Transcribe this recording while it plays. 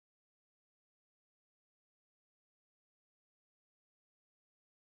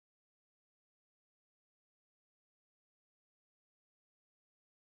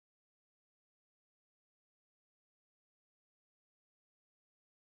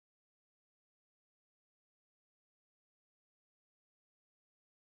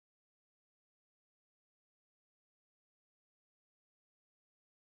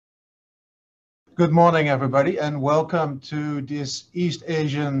Good morning, everybody, and welcome to this East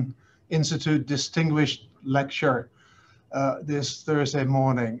Asian Institute Distinguished Lecture this Thursday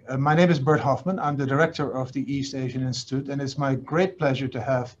morning. My name is Bert Hoffman. I'm the director of the East Asian Institute, and it's my great pleasure to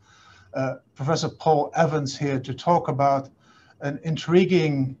have Professor Paul Evans here to talk about an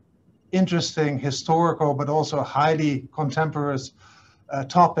intriguing, interesting, historical, but also highly contemporary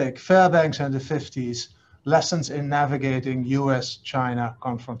topic, Fairbanks and the 50s, Lessons in Navigating US-China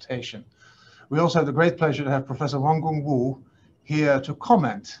Confrontation. We also have the great pleasure to have Professor Wang Gungwu here to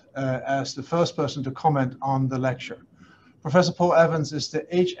comment as the first person to comment on the lecture. Professor Paul Evans is the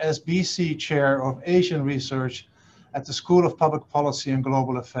HSBC Chair of Asian Research at the School of Public Policy and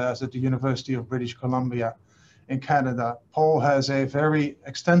Global Affairs at the University of British Columbia in Canada. Paul has a very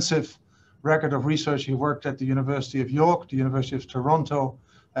extensive record of research. He worked at the University of York, the University of Toronto,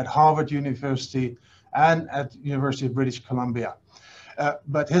 at Harvard University, and at the University of British Columbia.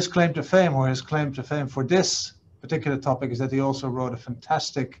 But his claim to fame, or his claim to fame for this particular topic, is that he also wrote a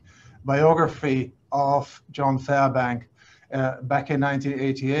fantastic biography of John Fairbank back in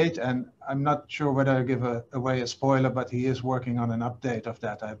 1988. And I'm not sure whether I give away a spoiler, but he is working on an update of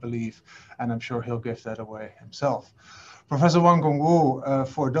that, I believe. And I'm sure he'll give that away himself. Professor Wang Gungwu,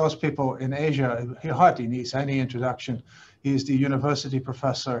 for those people in Asia, he hardly needs any introduction. He is the university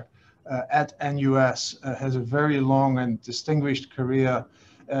professor at NUS, has a very long and distinguished career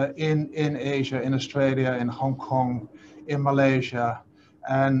in Asia, in Australia, in Hong Kong, in Malaysia.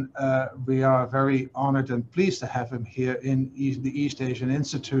 And we are very honored and pleased to have him here in the East Asian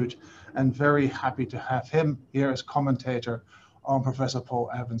Institute, and very happy to have him here as commentator on Professor Paul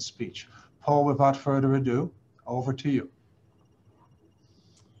Evans' speech. Paul, without further ado, over to you.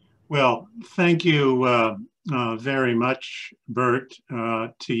 Well, thank you very much, Bert,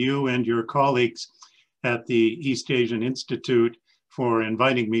 to you and your colleagues at the East Asian Institute for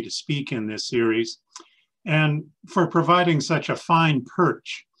inviting me to speak in this series, and for providing such a fine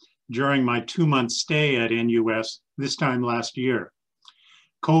perch during my 2-month stay at NUS this time last year.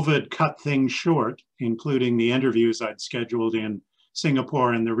 COVID cut things short, including the interviews I'd scheduled in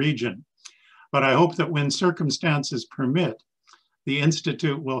Singapore and the region. But I hope that when circumstances permit, the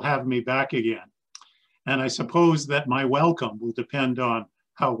Institute will have me back again. And I suppose that my welcome will depend on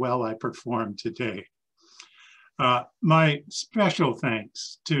how well I perform today. My special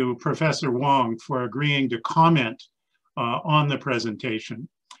thanks to Professor Wang for agreeing to comment on the presentation.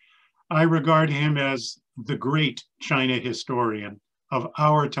 I regard him as the great China historian of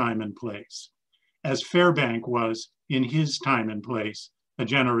our time and place, as Fairbank was in his time and place a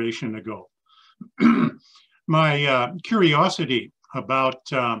generation ago. My curiosity about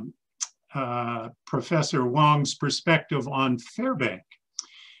Professor Wang's perspective on Fairbank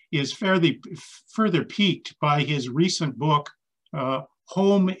is further piqued by his recent book,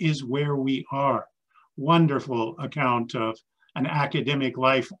 Home is Where We Are. Wonderful account of an academic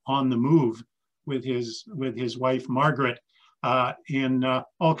life on the move with his wife, Margaret, in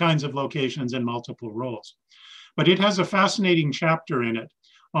all kinds of locations and multiple roles. But it has a fascinating chapter in it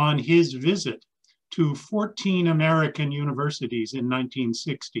on his visit to 14 American universities in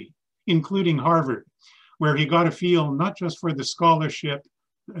 1960, including Harvard, where he got a feel not just for the scholarship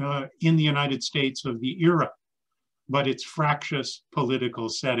in the United States of the era, but its fractious political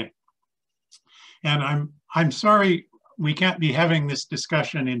setting. And I'm sorry we can't be having this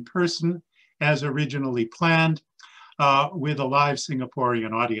discussion in person as originally planned with a live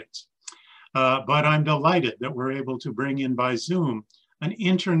Singaporean audience. But I'm delighted that we're able to bring in by Zoom an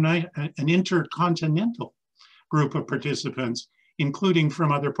intercontinental group of participants, including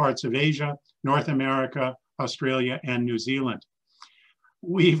from other parts of Asia, North America, Australia, and New Zealand.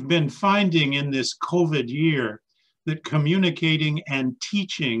 We've been finding in this COVID year that communicating and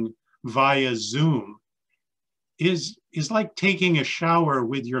teaching via Zoom is like taking a shower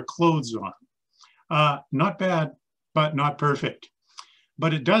with your clothes on. Not bad, but not perfect.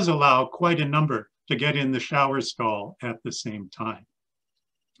 But it does allow quite a number to get in the shower stall at the same time.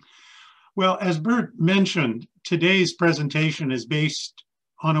 Well, as Bert mentioned, today's presentation is based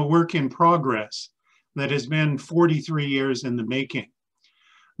on a work in progress that has been 43 years in the making.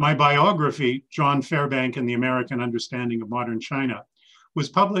 My biography, John Fairbank and the American Understanding of Modern China, was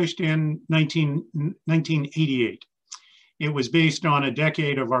published in 1988. It was based on a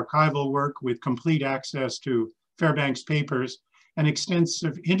decade of archival work with complete access to Fairbank's papers and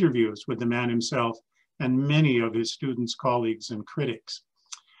extensive interviews with the man himself and many of his students, colleagues, and critics.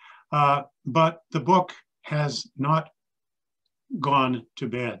 But the book has not gone to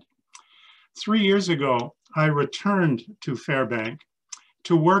bed. 3 years ago, I returned to Fairbank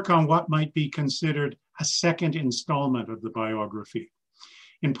to work on what might be considered a second installment of the biography.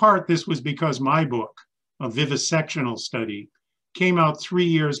 In part, this was because my book, A Vivisectional Study, came out 3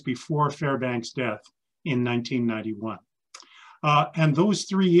 years before Fairbank's death in 1991. And those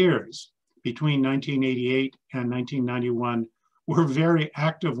 3 years, between 1988 and 1991, were very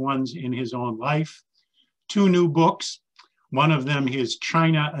active ones in his own life. 2 new books, one of them his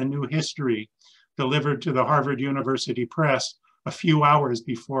China, A New History, delivered to the Harvard University Press a few hours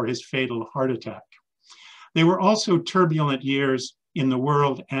before his fatal heart attack. They were also turbulent years in the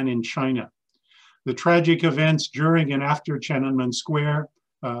world and in China. The tragic events during and after Tiananmen Square,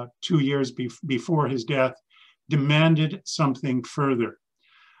 2 years before his death, demanded something further.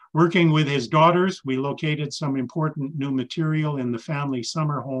 Working with his daughters, we located some important new material in the family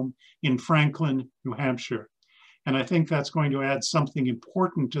summer home in Franklin, New Hampshire. And I think that's going to add something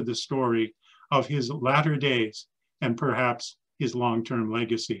important to the story of his latter days and perhaps his long-term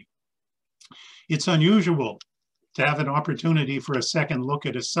legacy. It's unusual to have an opportunity for a second look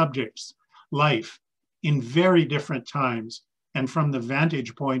at a subject's life in very different times and from the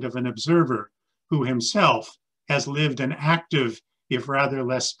vantage point of an observer who himself has lived an active, if rather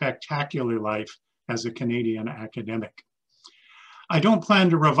less spectacular life as a Canadian academic. I don't plan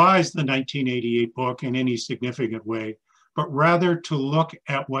to revise the 1988 book in any significant way, but rather to look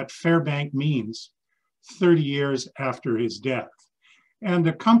at what Fairbank means 30 years after his death. And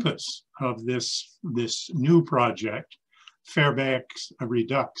the compass of this new project, Fairbank's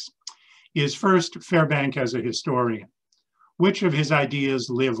Redux, is first Fairbank as a historian. Which of his ideas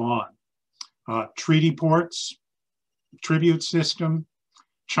live on? Treaty ports, tribute system,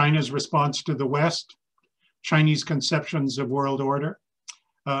 China's response to the West, Chinese conceptions of world order.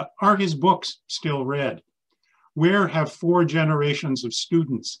 Are his books still read? Where have 4 generations of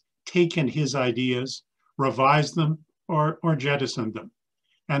students taken his ideas, revised them, or jettisoned them?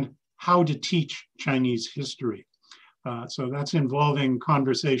 And how to teach Chinese history? So that's involving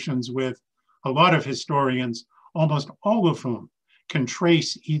conversations with a lot of historians, almost all of whom can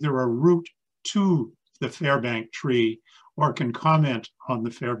trace either a route to the Fairbank tree or can comment on the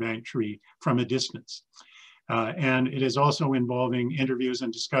Fairbank tree from a distance. And it is also involving interviews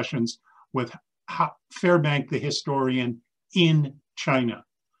and discussions with Fairbank, the historian in China.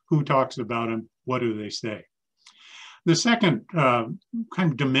 Who talks about him? What do they say? The second kind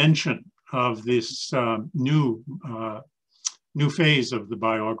of dimension of this new phase of the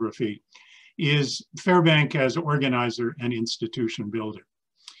biography is Fairbank as organizer and institution builder.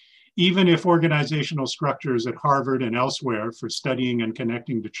 Even if organizational structures at Harvard and elsewhere for studying and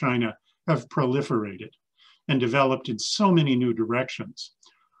connecting to China have proliferated and developed in so many new directions,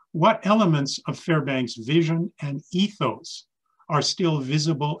 what elements of Fairbank's vision and ethos are still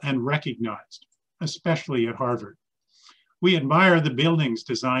visible and recognized, especially at Harvard? We admire the buildings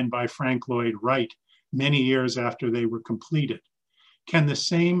designed by Frank Lloyd Wright many years after they were completed. Can the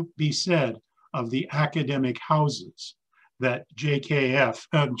same be said of the academic houses that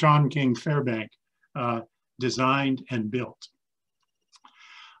John King Fairbank designed and built?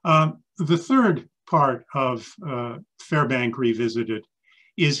 The third part of Fairbank Revisited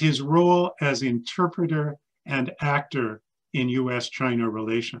is his role as interpreter and actor in US-China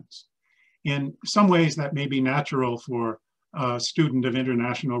relations. In some ways that may be natural for a student of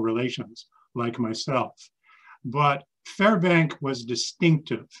international relations like myself, but Fairbank was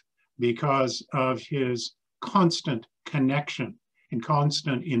distinctive because of his constant connection and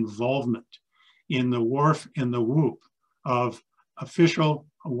constant involvement in the wharf and the whoop of official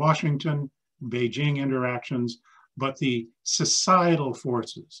Washington, Beijing interactions, but the societal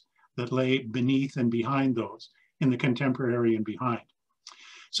forces that lay beneath and behind those in the contemporary and behind.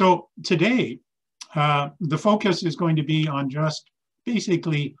 So today, the focus is going to be on just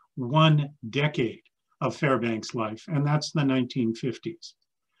basically 1 decade of Fairbank's life, and that's the 1950s.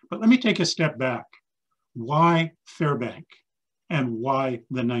 But let me take a step back. Why Fairbank and why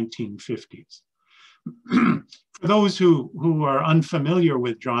the 1950s? For those who are unfamiliar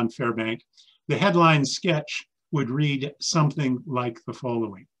with John Fairbank, the headline sketch would read something like the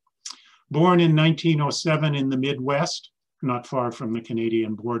following. Born in 1907 in the Midwest, not far from the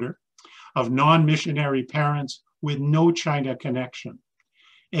Canadian border, of non-missionary parents with no China connection,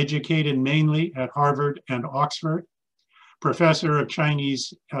 educated mainly at Harvard and Oxford, professor of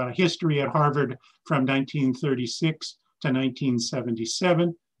Chinese history at Harvard from 1936 to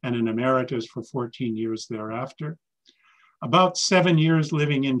 1977, and an emeritus for 14 years thereafter. About 7 years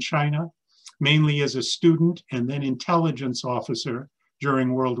living in China, mainly as a student and then intelligence officer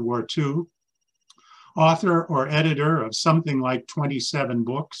during World War II. Author or editor of something like 27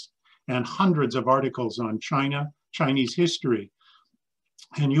 books and hundreds of articles on China, Chinese history,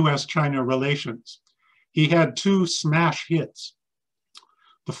 and US-China relations. He had 2 smash hits,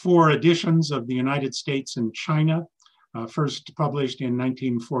 The 4 editions of the United States and China, first published in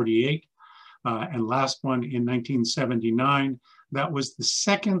 1948 and last one in 1979. That was the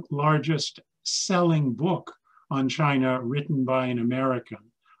 2nd largest selling book on China written by an American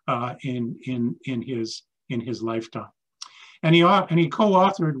in his lifetime. And he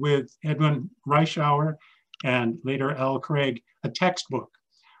co-authored with Edwin Reischauer and later Al Craig a textbook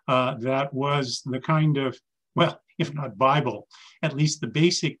that was the kind of, well, if not Bible, at least the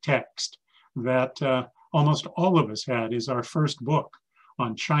basic text that almost all of us had as our first book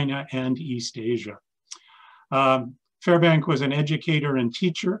on China and East Asia. Fairbank was an educator and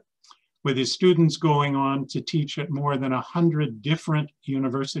teacher, with his students going on to teach at more than 100 different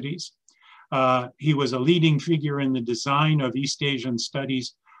universities. He was a leading figure in the design of East Asian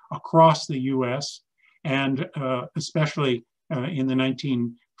studies across the US, and especially from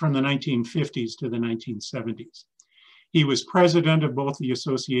the 1950s to the 1970s. He was president of both the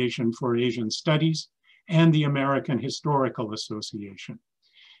Association for Asian Studies and the American Historical Association.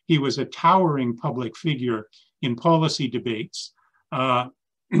 He was a towering public figure in policy debates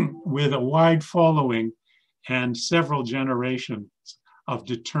with a wide following and several generations of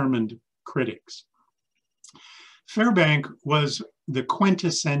determined critics. Fairbank was the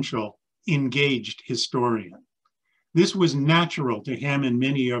quintessential engaged historian. This was natural to him and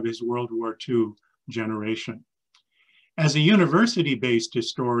many of his World War II generation. As a university-based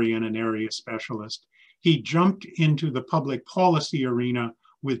historian and area specialist, he jumped into the public policy arena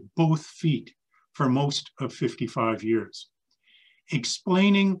with both feet for most of 55 years.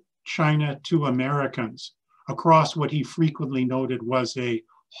 Explaining China to Americans across what he frequently noted was a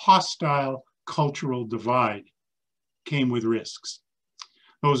hostile cultural divide came with risks.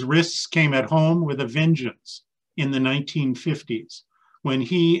 Those risks came at home with a vengeance in the 1950s, when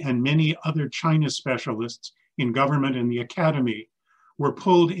he and many other China specialists in government and the academy were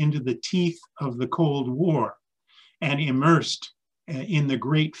pulled into the teeth of the Cold War and immersed in the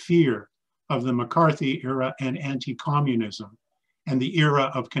great fear of the McCarthy era and anti-communism and the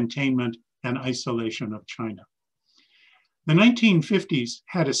era of containment and isolation of China. The 1950s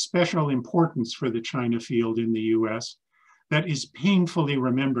had a special importance for the China field in the US that is painfully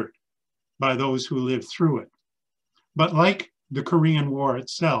remembered by those who lived through it. But like the Korean War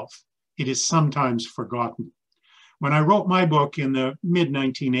itself, it is sometimes forgotten. When I wrote my book in the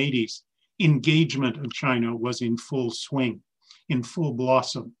mid-1980s, engagement of China was in full swing, in full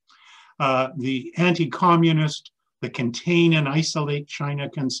blossom. The anti-communist, the contain and isolate China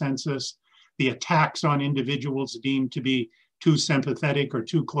consensus, the attacks on individuals deemed to be too sympathetic or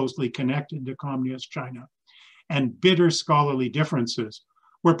too closely connected to communist China, and bitter scholarly differences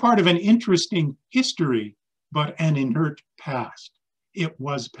were part of an interesting history, but an inert past. It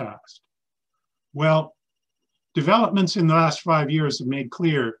was past. Well, developments in the last 5 years have made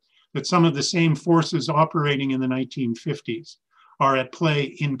clear that some of the same forces operating in the 1950s are at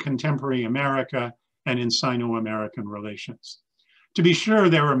play in contemporary America and in Sino-American relations. To be sure,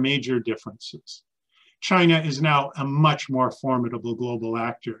 there are major differences. China is now a much more formidable global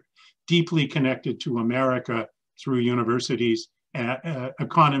actor, deeply connected to America through universities,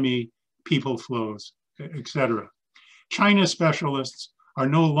 economy, people flows, etc. China specialists are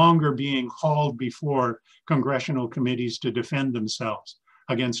no longer being hauled before congressional committees to defend themselves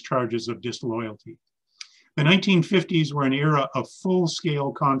against charges of disloyalty. The 1950s were an era of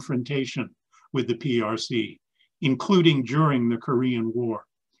full-scale confrontation with the PRC, including during the Korean War,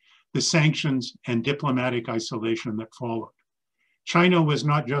 the sanctions and diplomatic isolation that followed. China was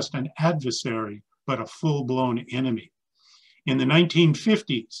not just an adversary, but a full-blown enemy. In the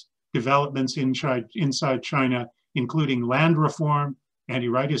 1950s, developments inside China, including land reform,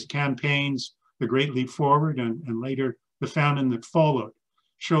 anti-rightist campaigns, the Great Leap Forward, and later the famine that followed,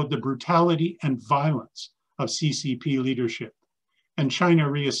 showed the brutality and violence of CCP leadership. And China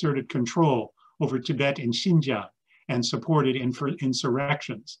reasserted control over Tibet and Xinjiang and supported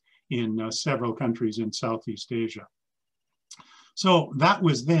insurrections in several countries in Southeast Asia. So that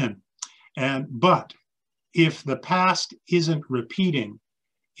was then. But if the past isn't repeating,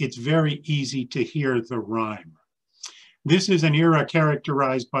 it's very easy to hear the rhyme. This is an era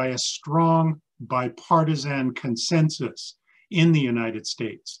characterized by a strong bipartisan consensus in the United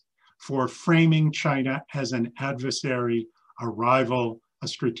States for framing China as an adversary, a rival, a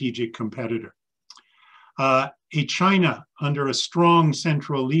strategic competitor. A China under a strong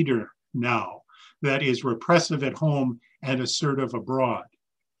central leader now that is repressive at home and assertive abroad.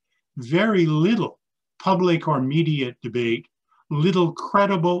 Very little public or media debate, little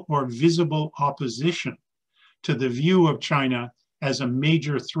credible or visible opposition to the view of China as a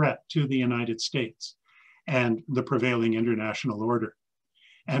major threat to the United States and the prevailing international order.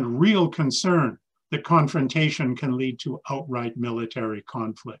 and real concern that confrontation can lead to outright military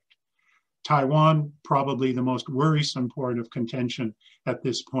conflict. Taiwan, probably the most worrisome point of contention at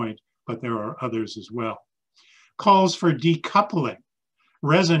this point, but there are others as well. Calls for decoupling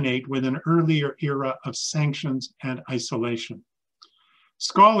resonate with an earlier era of sanctions and isolation.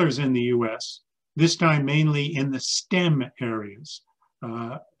 Scholars in the US, this time mainly in the STEM areas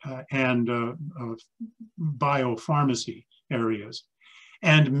and biopharmacy areas,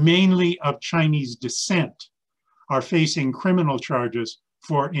 and mainly of Chinese descent, are facing criminal charges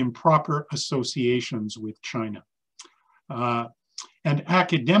for improper associations with China. And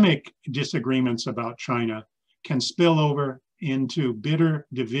academic disagreements about China can spill over into bitter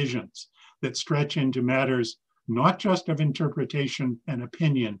divisions that stretch into matters not just of interpretation and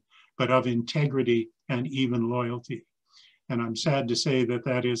opinion, but of integrity and even loyalty. And I'm sad to say that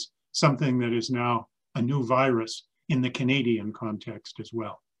that is something that is now a new virus in the Canadian context as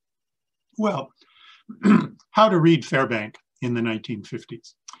well. Well, how to read Fairbank in the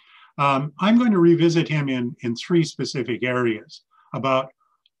 1950s. I'm going to revisit him in three specific areas about,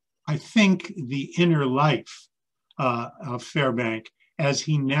 I think, the inner life of Fairbank as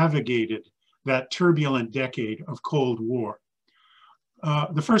he navigated that turbulent decade of Cold War.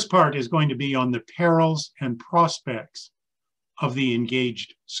 The first part is going to be on the perils and prospects of the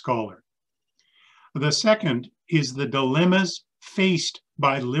engaged scholar. The second is the dilemmas faced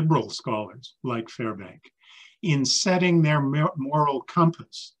by liberal scholars like Fairbank in setting their moral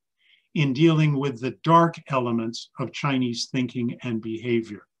compass in dealing with the dark elements of Chinese thinking and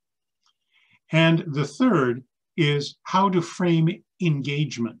behavior. And the third is how to frame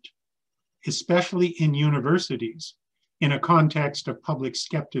engagement, especially in universities, in a context of public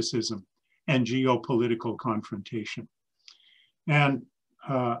skepticism and geopolitical confrontation. And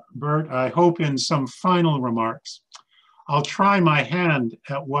Bert, I hope in some final remarks, I'll try my hand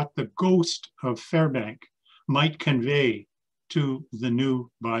at what the ghost of Fairbank might convey to the new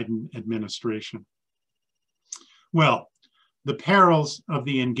Biden administration. Well, the perils of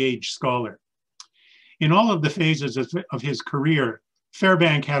the engaged scholar. In all of the phases of his career,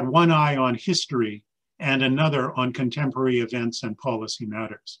 Fairbank had one eye on history and another on contemporary events and policy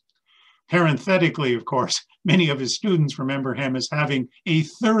matters. Parenthetically, of course, many of his students remember him as having a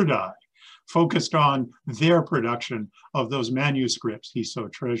third eye focused on their production of those manuscripts he so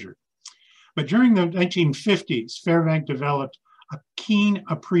treasured. But during the 1950s, Fairbank developed a keen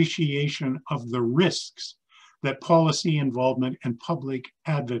appreciation of the risks that policy involvement and public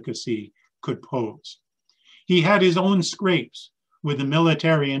advocacy could pose. He had his own scrapes with the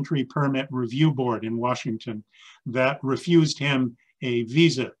Military Entry Permit Review Board in Washington that refused him a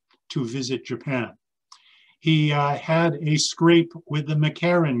visa to visit Japan. He had a scrape with the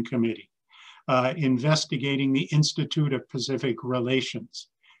McCarran Committee investigating the Institute of Pacific Relations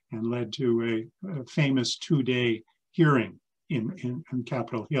and led to a famous two-day hearing in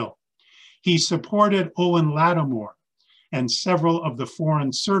Capitol Hill. He supported Owen Lattimore and several of the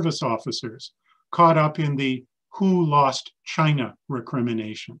foreign service officers caught up in the Who Lost China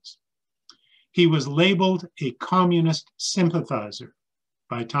recriminations. He was labeled a communist sympathizer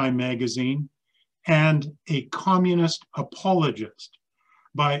by Time magazine and a communist apologist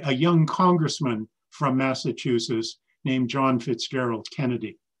by a young congressman from Massachusetts named John Fitzgerald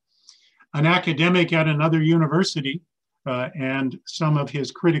Kennedy. An academic at another university and some of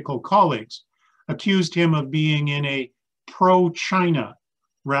his critical colleagues accused him of being in a pro-China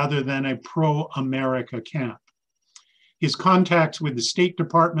rather than a pro-America camp. His contacts with the State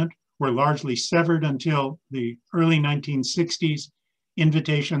Department were largely severed until the early 1960s.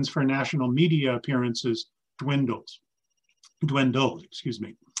 Invitations for national media appearances dwindled.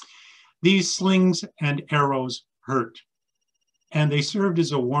 These slings and arrows hurt, and they served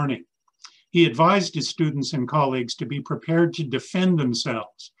as a warning. He advised his students and colleagues to be prepared to defend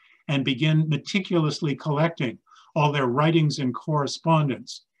themselves and begin meticulously collecting all their writings and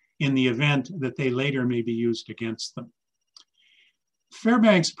correspondence in the event that they later may be used against them.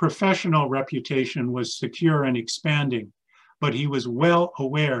 Fairbank's professional reputation was secure and expanding, but he was well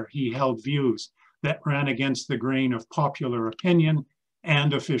aware he held views that ran against the grain of popular opinion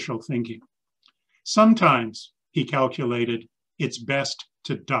and official thinking. Sometimes, he calculated, it's best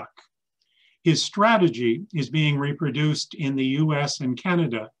to duck. His strategy is being reproduced in the US and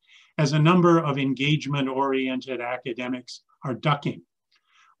Canada as a number of engagement-oriented academics are ducking,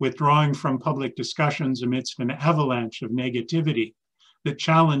 withdrawing from public discussions amidst an avalanche of negativity that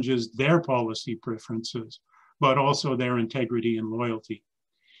challenges their policy preferences, but also their integrity and loyalty.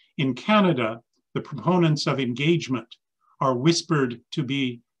 In Canada, the proponents of engagement are whispered to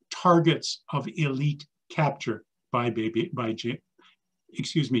be targets of elite capture by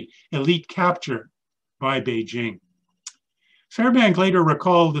elite capture by Beijing. Fairbank later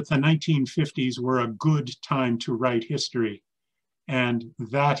recalled that the 1950s were a good time to write history, and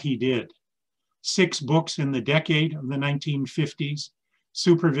that he did. 6 books in the decade of the 1950s,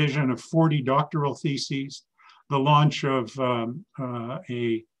 supervision of 40 doctoral theses, the launch of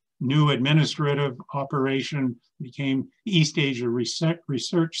a new administrative operation, became East Asia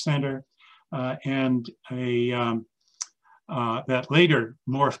Research Center, and that later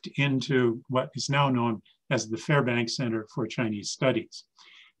morphed into what is now known as the Fairbank Center for Chinese Studies.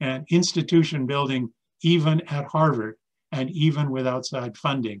 And institution building, even at Harvard, and even with outside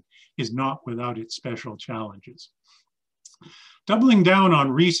funding, is not without its special challenges. Doubling down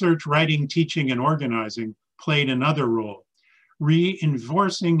on research, writing, teaching, and organizing played another role,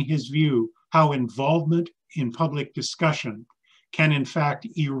 reinforcing his view how involvement in public discussion can in fact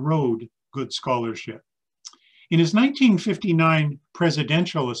erode good scholarship. In his 1959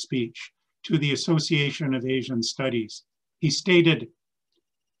 presidential speech to the Association of Asian Studies, he stated,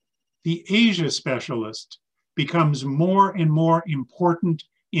 "The Asia specialist becomes more and more important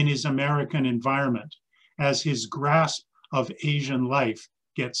in his American environment as his grasp of Asian life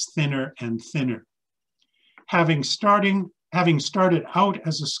gets thinner and thinner. Having started out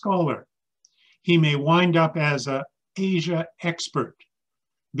as a scholar, he may wind up as an Asia expert,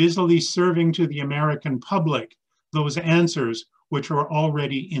 busily serving to the American public those answers which are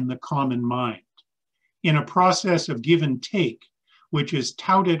already in the common mind, in a process of give and take, which is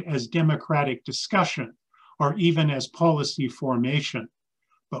touted as democratic discussion or even as policy formation,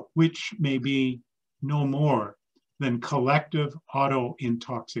 but which may be no more than collective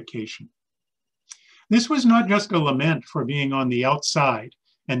auto-intoxication." This was not just a lament for being on the outside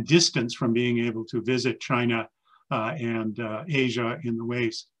and distance from being able to visit China and Asia in the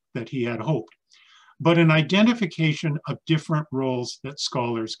ways that he had hoped, but an identification of different roles that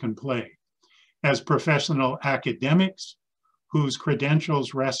scholars can play. As professional academics, whose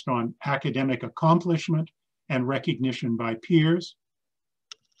credentials rest on academic accomplishment and recognition by peers,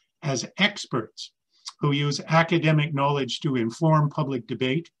 as experts who use academic knowledge to inform public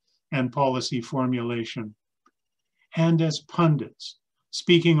debate and policy formulation, and as pundits,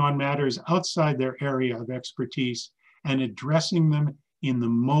 speaking on matters outside their area of expertise and addressing them in the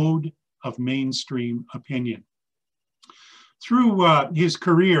mode of mainstream opinion. Through his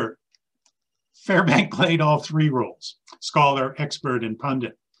career, Fairbank played all 3 roles, scholar, expert, and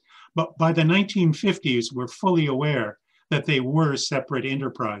pundit. But by the 1950s, we're fully aware that they were separate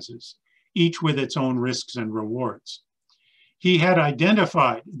enterprises, each with its own risks and rewards. He had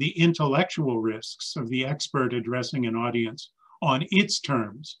identified the intellectual risks of the expert addressing an audience on its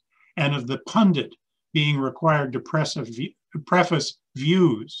terms, and of the pundit being required to preface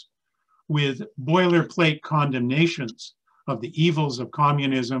views with boilerplate condemnations of the evils of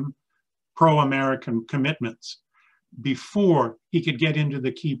communism, pro-American commitments, before he could get into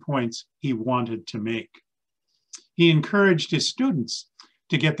the key points he wanted to make. He encouraged his students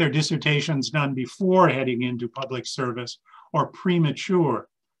to get their dissertations done before heading into public service or premature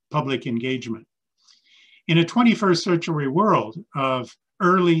public engagement. In a 21st century world of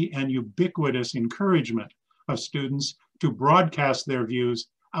early and ubiquitous encouragement of students to broadcast their views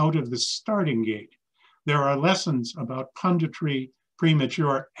out of the starting gate, there are lessons about punditry,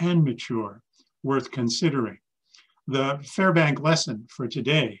 premature and mature, worth considering. The Fairbank lesson for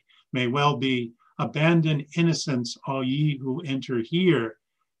today may well be, abandon innocence, all ye who enter here,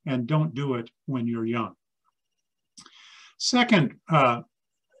 and don't do it when you're young. Second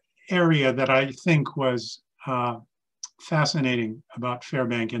area that I think was fascinating about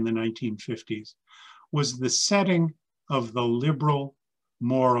Fairbank in the 1950s was the setting of the liberal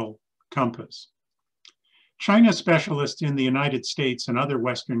moral compass. China specialists in the United States and other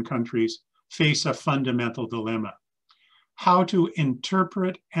Western countries face a fundamental dilemma: how to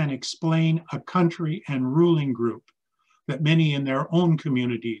interpret and explain a country and ruling group that many in their own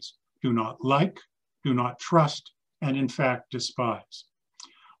communities do not like, do not trust, and in fact despise.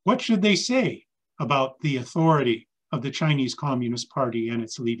 What should they say about the authority of the Chinese Communist Party and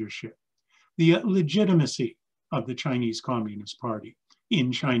its leadership, the legitimacy of the Chinese Communist Party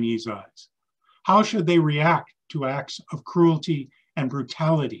in Chinese eyes? How should they react to acts of cruelty and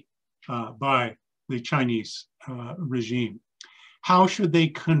brutality by the Chinese regime? How should they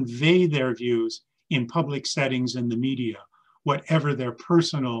convey their views in public settings in the media, whatever their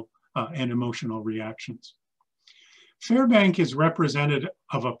personal and emotional reactions? Fairbank is representative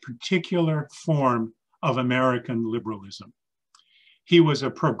of a particular form of American liberalism. He was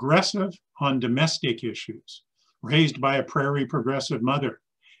a progressive on domestic issues, raised by a prairie progressive mother,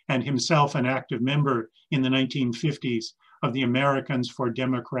 and himself an active member in the 1950s of the Americans for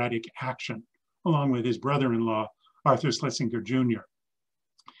Democratic Action, along with his brother-in-law, Arthur Schlesinger Jr.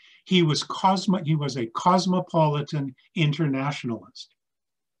 He was a cosmopolitan internationalist,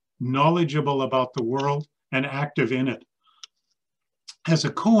 knowledgeable about the world and active in it. As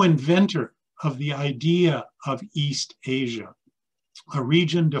a co-inventor of the idea of East Asia, a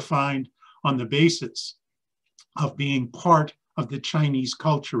region defined on the basis of being part of the Chinese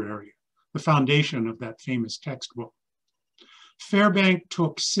culture area, the foundation of that famous textbook. Fairbank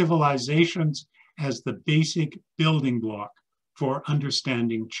took civilizations as the basic building block for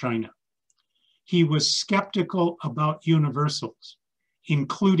understanding China. He was skeptical about universals,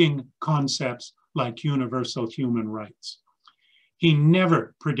 including concepts like universal human rights. He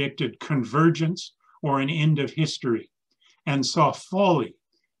never predicted convergence or an end of history, and saw folly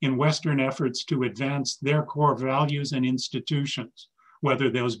in Western efforts to advance their core values and institutions, whether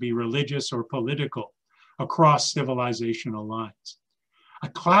those be religious or political, across civilizational lines. A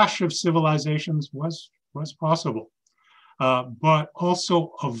clash of civilizations was possible, but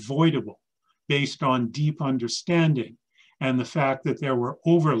also avoidable based on deep understanding and the fact that there were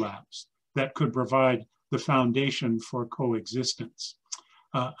overlaps that could provide the foundation for coexistence.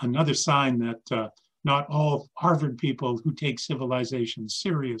 Another sign that not all Harvard people who take civilization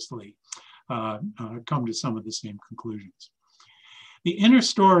seriously come to some of the same conclusions. The inner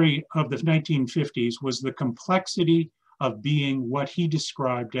story of the 1950s was the complexity of being what he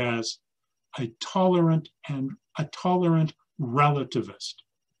described as a tolerant relativist.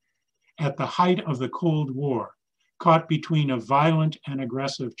 At the height of the Cold War, caught between a violent and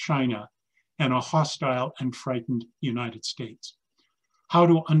aggressive China and a hostile and frightened United States. How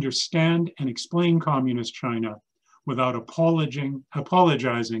to understand and explain communist China without apologizing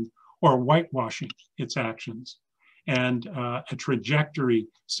or whitewashing its actions, and a trajectory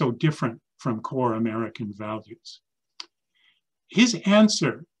so different from core American values. His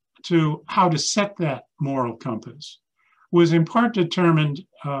answer to how to set that moral compass was in part determined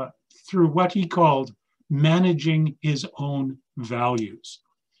through what he called managing his own values.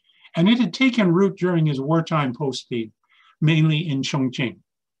 And it had taken root during his wartime posting, mainly in Chongqing.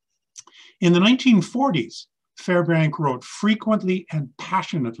 In the 1940s, Fairbank wrote frequently and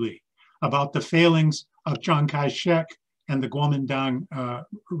passionately about the failings of Chiang Kai-shek and the Kuomintang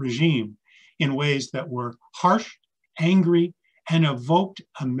regime in ways that were harsh, angry, and evoked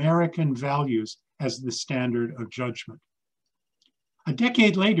American values as the standard of judgment. A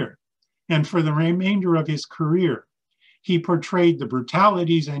decade later, and for the remainder of his career, he portrayed the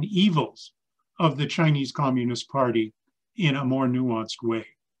brutalities and evils of the Chinese Communist Party in a more nuanced way.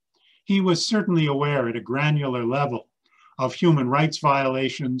 He was certainly aware at a granular level of human rights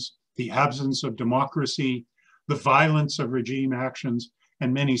violations, the absence of democracy, the violence of regime actions,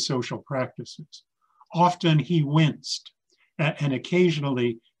 and many social practices. Often he winced, and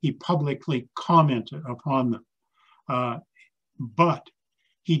occasionally he publicly commented upon them. But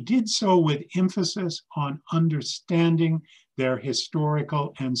he did so with emphasis on understanding their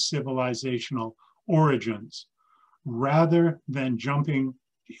historical and civilizational origins, rather than jumping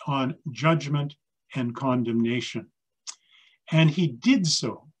on judgment and condemnation. And he did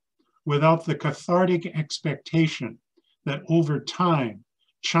so without the cathartic expectation that over time,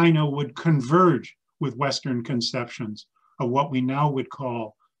 China would converge with Western conceptions of what we now would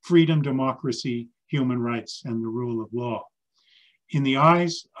call freedom, democracy, human rights, and the rule of law. In the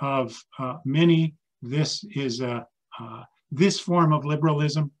eyes of many, this form of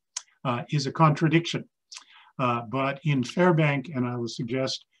liberalism is a contradiction. But in Fairbank, and I will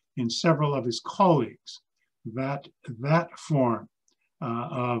suggest in several of his colleagues, that form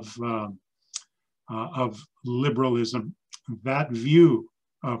of liberalism, that view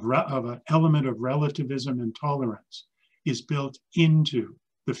of an element of relativism and tolerance is built into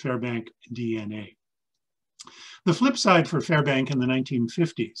the Fairbank DNA. The flip side for Fairbank in the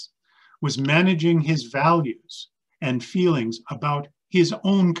 1950s was managing his values and feelings about his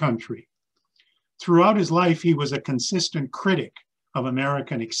own country. Throughout his life, he was a consistent critic of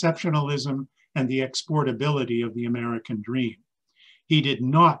American exceptionalism and the exportability of the American dream. He did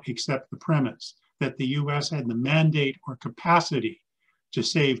not accept the premise that the US had the mandate or capacity to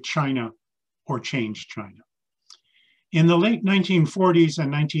save China or change China. In the late 1940s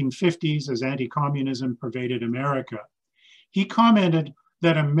and 1950s, as anti-communism pervaded America, he commented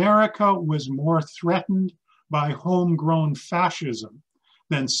that America was more threatened by homegrown fascism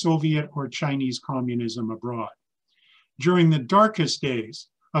than Soviet or Chinese communism abroad. During the darkest days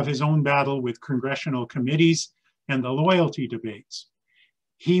of his own battle with congressional committees and the loyalty debates,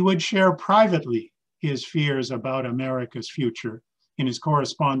 he would share privately his fears about America's future in his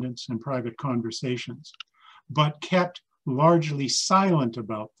correspondence and private conversations, but kept largely silent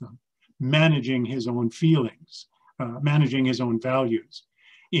about them, managing his own feelings, managing his own values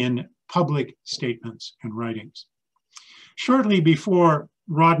in public statements and writings. Shortly before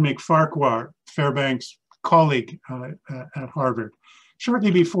Rod McFarquhar, Fairbank's colleague at Harvard,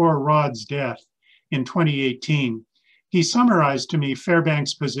 shortly before Rod's death in 2018, he summarized to me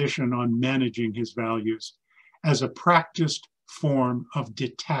Fairbank's position on managing his values as a practiced form of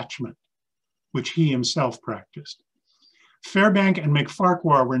detachment, which he himself practiced. Fairbank and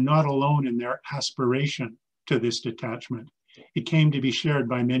McFarquhar were not alone in their aspiration to this detachment. It came to be shared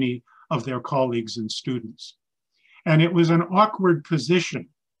by many of their colleagues and students. And it was an awkward position,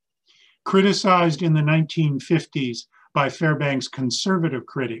 criticized in the 1950s by Fairbank's conservative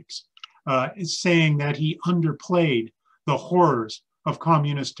critics, saying that he underplayed the horrors of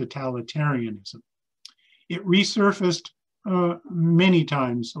communist totalitarianism. It resurfaced many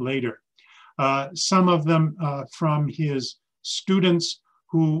times later. Some of them from his students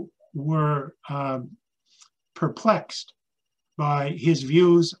who were perplexed by his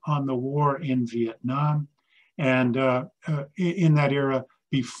views on the war in Vietnam and in that era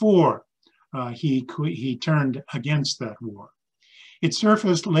before he turned against that war. It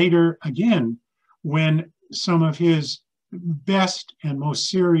surfaced later again when some of his best and most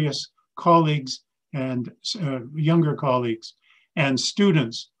serious colleagues and younger colleagues and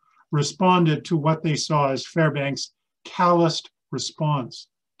students responded to what they saw as Fairbank's calloused response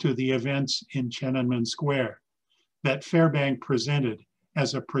to the events in Tiananmen Square that Fairbank presented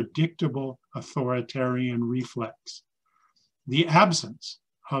as a predictable authoritarian reflex. The absence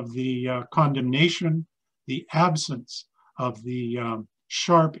of the condemnation, the absence of the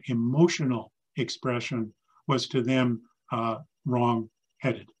sharp emotional expression was to them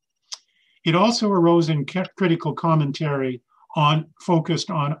wrong-headed. It also arose in critical commentary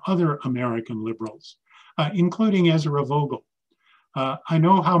focused on other American liberals, including Ezra Vogel. I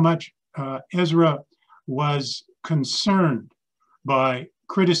know how much Ezra was concerned by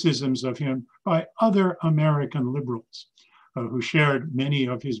criticisms of him by other American liberals who shared many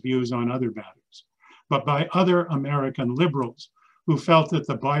of his views on other matters, but by other American liberals who felt that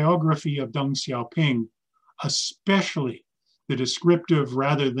the biography of Deng Xiaoping, especially the descriptive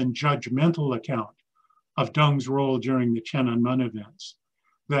rather than judgmental account of Deng's role during the Tiananmen events,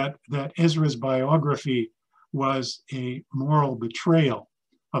 that Ezra's biography was a moral betrayal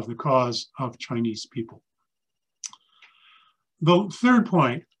of the cause of Chinese people. The third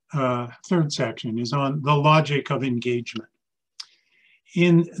point, third section, is on the logic of engagement.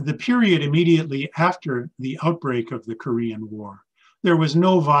 In the period immediately after the outbreak of the Korean War, there was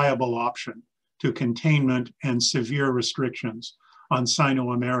no viable option to containment and severe restrictions on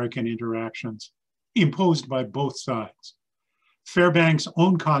Sino-American interactions imposed by both sides. Fairbank's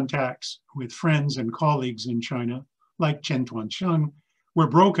own contacts with friends and colleagues in China, like Chen Tuancheng, were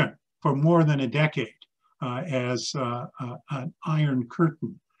broken for more than a decade as an iron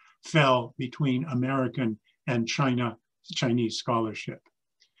curtain fell between American and Chinese scholarship.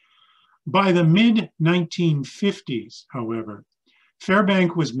 By the mid-1950s, however,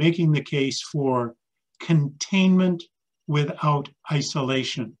 Fairbank was making the case for containment without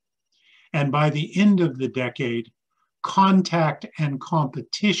isolation. And by the end of the decade, contact and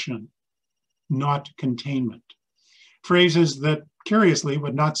competition, not containment. Phrases that, curiously,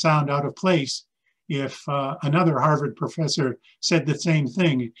 would not sound out of place if another Harvard professor said the same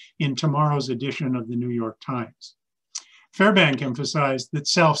thing in tomorrow's edition of the New York Times. Fairbank emphasized that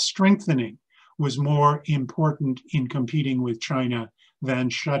self-strengthening was more important in competing with China than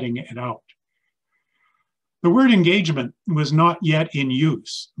shutting it out. The word engagement was not yet in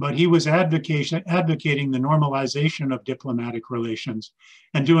use, but he was advocating the normalization of diplomatic relations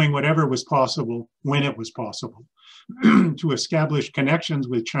and doing whatever was possible when it was possible to establish connections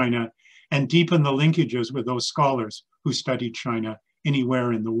with China and deepen the linkages with those scholars who studied China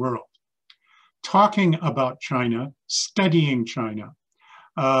anywhere in the world. Talking about China, studying China,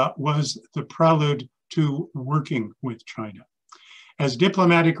 was the prelude to working with China. As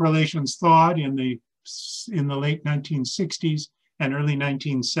diplomatic relations thawed in the late 1960s and early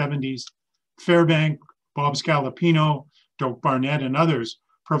 1970s, Fairbank, Bob Scalapino, Doak Barnett, and others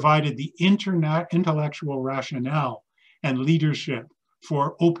provided the intellectual rationale and leadership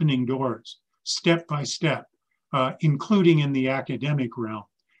for opening doors, step by step, including in the academic realm,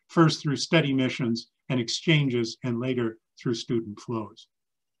 first through study missions and exchanges, and later through student flows.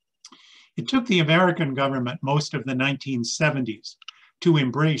 It took the American government most of the 1970s to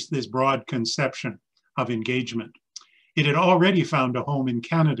embrace this broad conception of engagement. It had already found a home in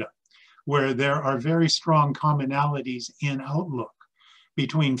Canada, where there are very strong commonalities in outlook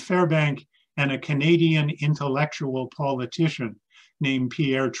between Fairbank and a Canadian intellectual politician named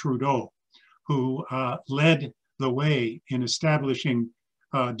Pierre Trudeau, who led the way in establishing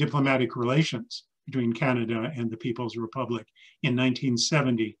diplomatic relations between Canada and the People's Republic in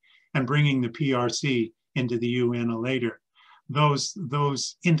 1970 and bringing the PRC into the UN later.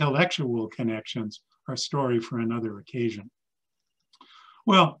 Those intellectual connections are a story for another occasion.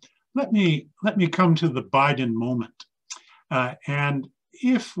 Well, let me come to the Biden moment. And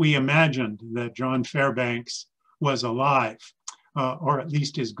if we imagined that John Fairbanks was alive, or at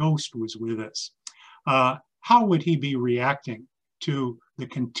least his ghost was with us, how would he be reacting to the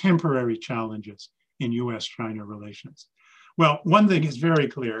contemporary challenges in US-China relations? Well, one thing is very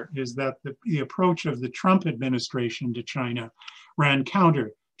clear is that the approach of the Trump administration to China ran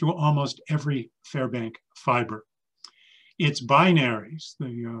counter to almost every Fairbank fiber. Its binaries,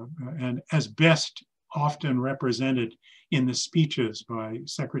 and as best often represented in the speeches by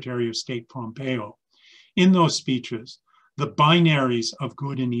Secretary of State Pompeo, in those speeches, the binaries of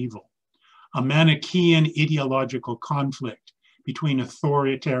good and evil, a Manichaean ideological conflict between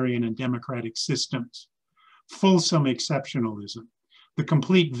authoritarian and democratic systems, fulsome exceptionalism, the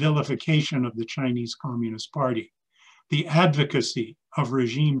complete vilification of the Chinese Communist Party, the advocacy of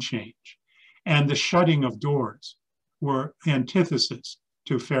regime change, and the shutting of doors were antithesis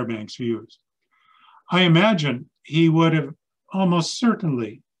to Fairbank's views. I imagine he would have almost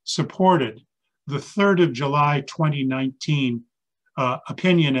certainly supported the 3rd of July 2019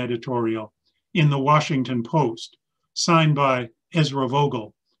 opinion editorial in the Washington Post, signed by Ezra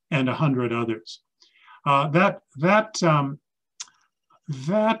Vogel and 100 others. That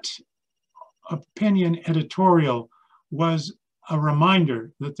opinion editorial was a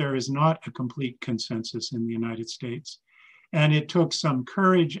reminder that there is not a complete consensus in the United States. And it took some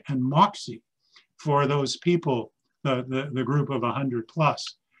courage and moxie for those people, the group of 100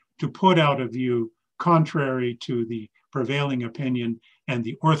 plus, to put out a view contrary to the prevailing opinion and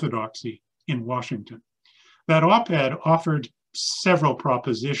the orthodoxy in Washington. That op-ed offered several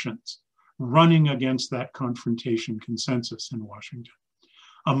propositions running against that confrontation consensus in Washington.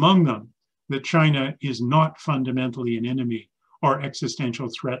 Among them, that China is not fundamentally an enemy or existential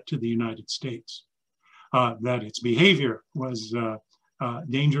threat to the United States, that its behavior was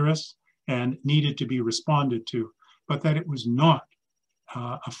dangerous and needed to be responded to, but that it was not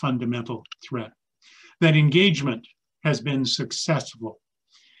a fundamental threat, that engagement has been successful,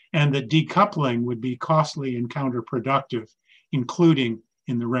 and that decoupling would be costly and counterproductive, including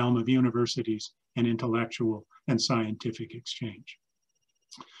in the realm of universities and intellectual and scientific exchange.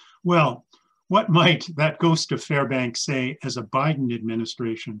 Well, what might that ghost of Fairbanks say as a Biden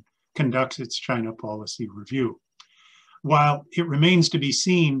administration conducts its China policy review? While it remains to be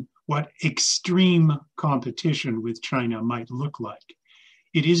seen what extreme competition with China might look like,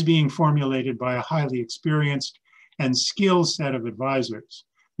 it is being formulated by a highly experienced and skilled set of advisors,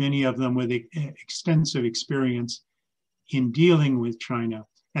 many of them with extensive experience in dealing with China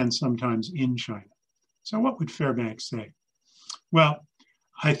and sometimes in China. So what would Fairbanks say? Well,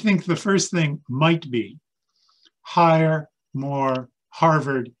 I think the first thing might be hire more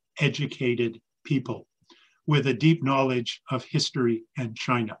Harvard-educated people with a deep knowledge of history and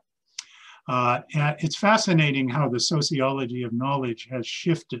China. It's fascinating how the sociology of knowledge has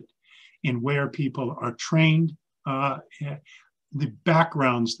shifted in where people are trained, the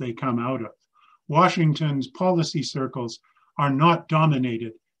backgrounds they come out of. Washington's policy circles are not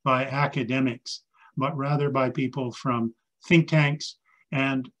dominated by academics, but rather by people from think tanks,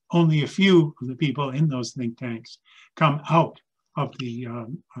 and only a few of the people in those think tanks come out of the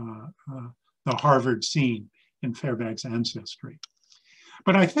Harvard scene in Fairbank's ancestry.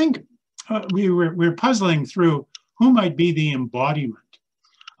 But I think we're puzzling through who might be the embodiment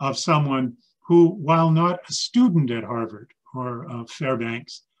of someone who, while not a student at Harvard or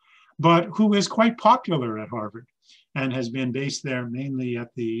Fairbanks, but who is quite popular at Harvard and has been based there mainly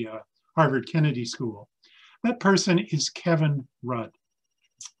at the Harvard Kennedy School. That person is Kevin Rudd.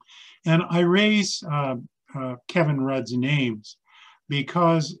 And I raise Kevin Rudd's names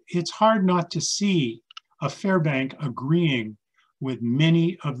because it's hard not to see a Fairbank agreeing with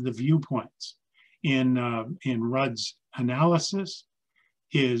many of the viewpoints in Rudd's analysis,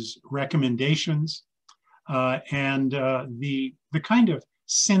 his recommendations, and the kind of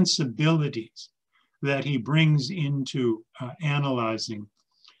sensibilities that he brings into analyzing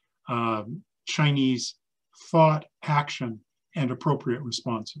Chinese thought, action, and appropriate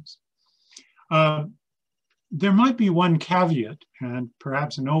responses. There might be one caveat, and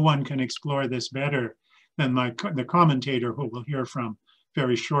perhaps no one can explore this better than the commentator who we'll hear from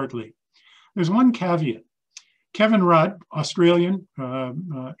very shortly. There's one caveat. Kevin Rudd, Australian,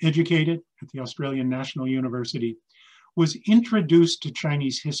 educated at the Australian National University, was introduced to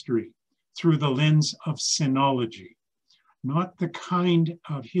Chinese history through the lens of sinology, not the kind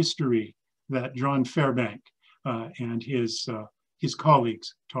of history that John Fairbank and his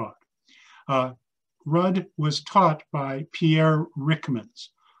colleagues taught. Rudd was taught by Pierre Ryckmans,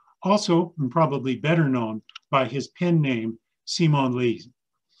 also and probably better known by his pen name, Simon Leys.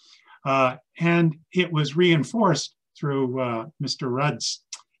 And it was reinforced through Mr. Rudd's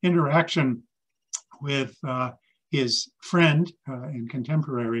interaction with his friend and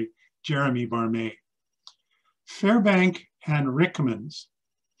contemporary, Jeremy Barmay. Fairbank and Ryckmans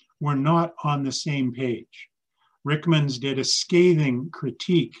were not on the same page. Ryckmans did a scathing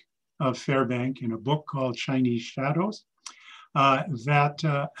critique of Fairbank in a book called Chinese Shadows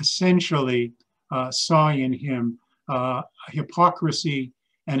that essentially saw in him hypocrisy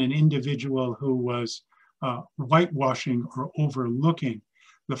and an individual who was whitewashing or overlooking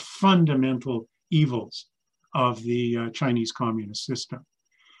the fundamental evils of the Chinese communist system.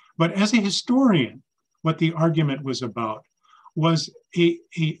 But as a historian, what the argument was about was a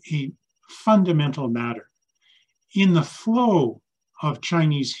fundamental matter. In the flow of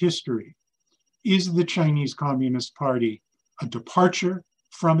Chinese history, is the Chinese Communist Party a departure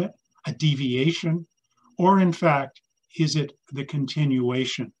from it, a deviation, or in fact, is it the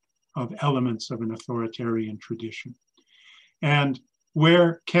continuation of elements of an authoritarian tradition? And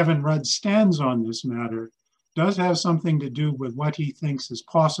where Kevin Rudd stands on this matter does have something to do with what he thinks is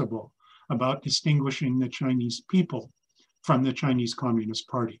possible about distinguishing the Chinese people from the Chinese Communist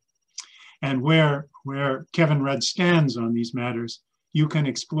Party. And where Kevin Rudd stands on these matters, you can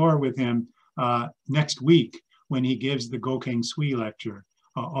explore with him next week when he gives the Gokeng Sui lecture,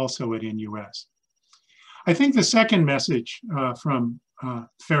 also at NUS. I think the second message from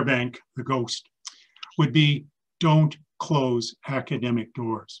Fairbank, the ghost, would be don't close academic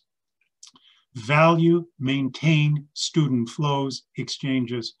doors. Value, maintain student flows,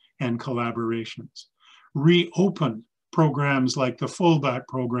 exchanges, and collaborations. Reopen programs like the Fulbright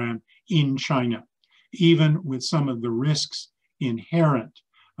program in China, even with some of the risks inherent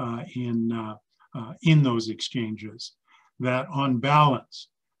in those exchanges, that on balance,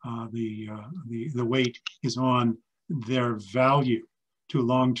 the weight is on their value to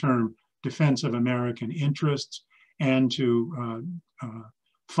long-term defense of American interests and to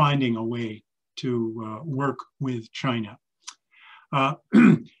finding a way to work with China.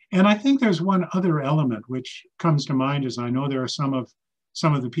 And I think there's one other element which comes to mind, as I know there are some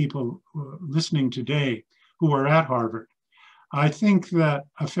of the people listening today who are at Harvard. I think that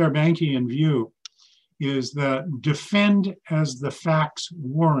a Fairbankian view is that defend as the facts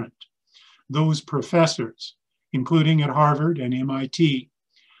warrant those professors, including at Harvard and MIT,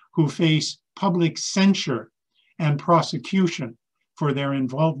 who face public censure and prosecution for their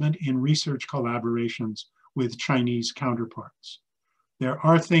involvement in research collaborations with Chinese counterparts. There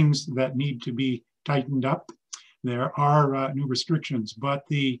are things that need to be tightened up. There are new restrictions, but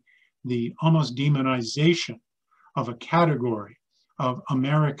the almost demonization of a category of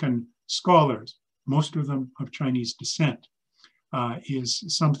American scholars, most of them of Chinese descent, is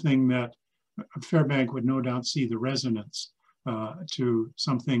something that Fairbank would no doubt see the resonance to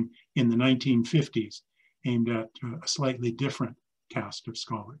something in the 1950s aimed at a slightly different cast of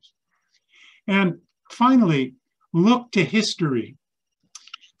scholars. And finally, look to history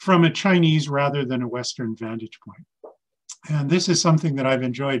from a Chinese rather than a Western vantage point. And this is something that I've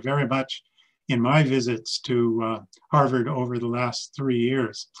enjoyed very much in my visits to Harvard over the last 3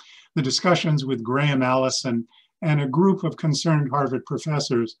 years. The discussions with Graham Allison and a group of concerned Harvard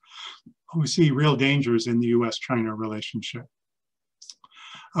professors who see real dangers in the US-China relationship.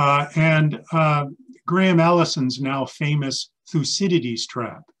 Graham Allison's now famous Thucydides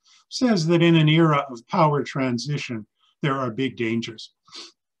trap says that in an era of power transition, there are big dangers.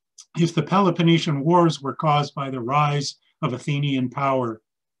 If the Peloponnesian Wars were caused by the rise of Athenian power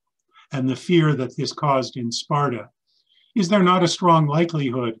and the fear that this caused in Sparta, is there not a strong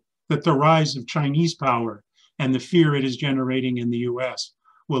likelihood that the rise of Chinese power and the fear it is generating in the US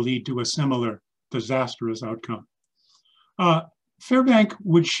will lead to a similar disastrous outcome? Fairbank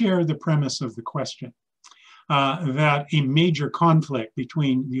would share the premise of the question, that a major conflict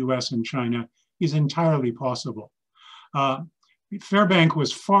between the US and China is entirely possible. Fairbank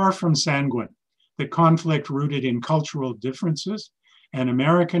was far from sanguine that conflict rooted in cultural differences and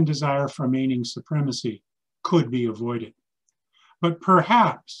American desire for remaining supremacy could be avoided. But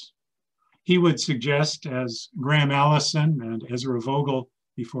perhaps he would suggest, as Graham Allison and Ezra Vogel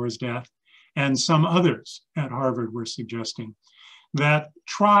before his death, and some others at Harvard were suggesting, that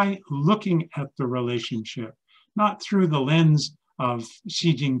try looking at the relationship not through the lens of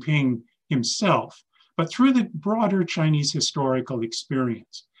Xi Jinping himself, but through the broader Chinese historical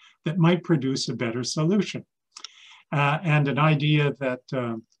experience that might produce a better solution. And an idea that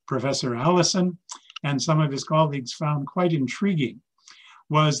Professor Allison and some of his colleagues found quite intriguing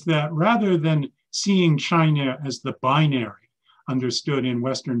was that rather than seeing China as the binary, understood in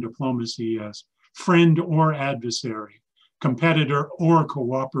Western diplomacy as friend or adversary, competitor or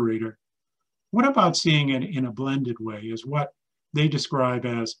cooperator, what about seeing it in a blended way as what they describe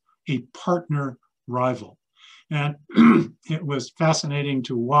as a partner rival? And it was fascinating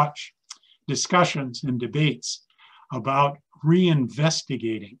to watch discussions and debates about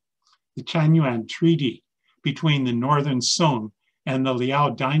reinvestigating the Chanyuan Treaty between the Northern Song and the Liao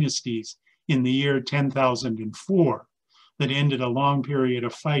dynasties in the year 10,004 that ended a long period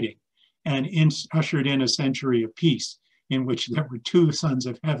of fighting and ushered in a century of peace in which there were two sons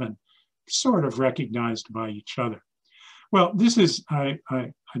of heaven sort of recognized by each other. Well, this is, I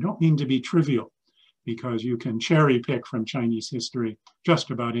don't mean to be trivial, because you can cherry pick from Chinese history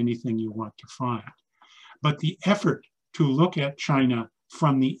just about anything you want to find. But the effort to look at China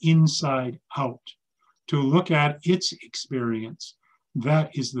from the inside out, to look at its experience,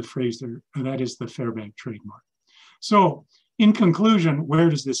 that is the Fairbank trademark. So in conclusion, where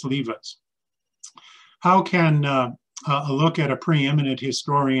does this leave us? How can a look at a preeminent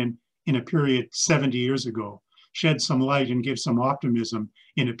historian in a period 70 years ago shed some light and give some optimism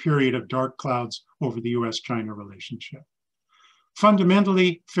in a period of dark clouds over the US-China relationship?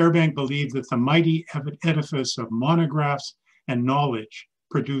 Fundamentally, Fairbank believed that the mighty edifice of monographs and knowledge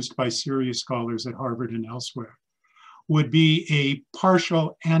produced by serious scholars at Harvard and elsewhere would be a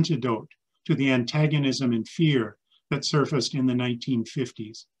partial antidote to the antagonism and fear that surfaced in the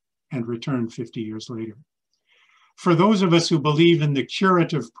 1950s and returned 50 years later. For those of us who believe in the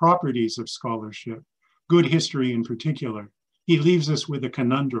curative properties of scholarship, good history in particular, he leaves us with a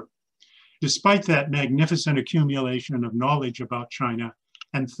conundrum. Despite that magnificent accumulation of knowledge about China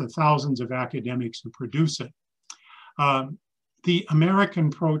and the thousands of academics who produce it, the American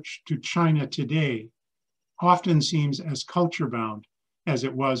approach to China today often seems as culture-bound as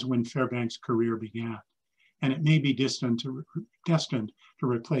it was when Fairbank's career began, and it may be destined to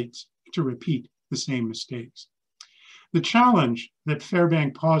repeat the same mistakes. The challenge that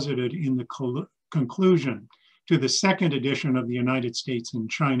Fairbank posited in the conclusion to the second edition of the United States and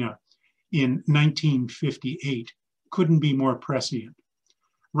China in 1958 couldn't be more prescient.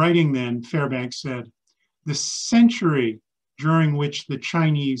 Writing then, Fairbank said, "The century during which the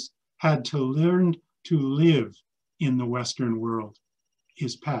Chinese had to learn to live in the Western world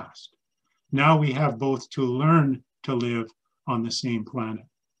is past. Now we have both to learn to live on the same planet."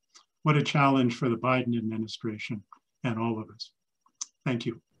 What a challenge for the Biden administration and all of us. Thank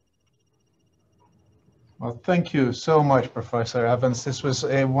you. Well, thank you so much, Professor Evans. This was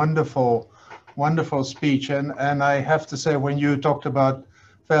a wonderful, wonderful speech. And I have to say, when you talked about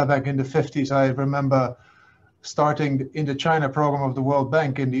Fairbank in the 50s, I remember starting in the China program of the World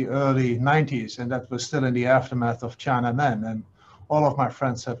Bank in the early 90s, and that was still in the aftermath of Tiananmen. And all of my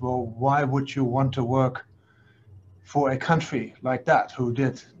friends said, well, why would you want to work for a country like that who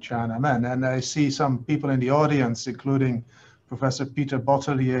did Tiananmen? And I see some people in the audience, including Professor Peter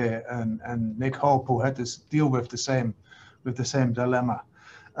Bottelier and Nick Hope, who had to deal with the same dilemma.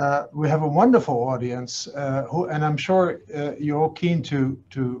 We have a wonderful audience, and I'm sure you're all keen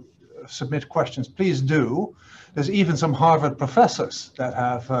to submit questions. Please do. There's even some Harvard professors that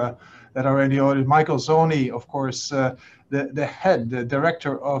are in the audience. Michael Zoni, of course, the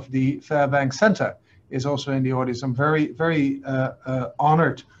director of the Fairbank Center, is also in the audience. I'm very, very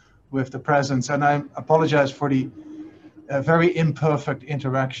honored with the presence, and I apologize for the very imperfect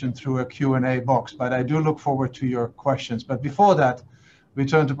interaction through a Q&A box, but I do look forward to your questions. But before that, we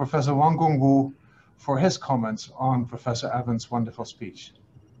turn to Professor Wang Gungwu for his comments on Professor Evans' wonderful speech.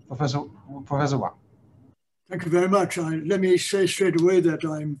 Professor Wang. Thank you very much. Let me say straight away that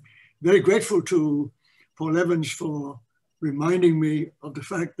I'm very grateful to Paul Evans for reminding me of the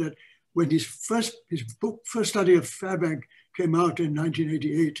fact that when his first study of Fairbank came out in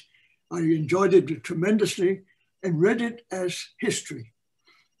 1988, I enjoyed it tremendously and read it as history.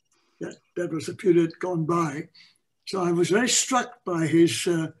 That was a period gone by. So I was very struck by his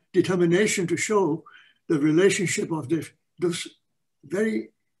determination to show the relationship of those very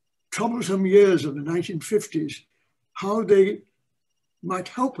troublesome years of the 1950s, how they might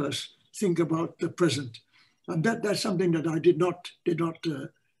help us think about the present. And that's something that I did not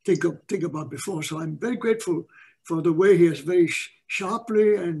think about before. So I'm very grateful for the way he has very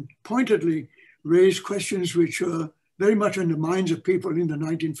sharply and pointedly raised questions which were very much in the minds of people in the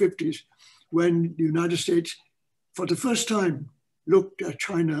 1950s, when the United States for the first time, looked at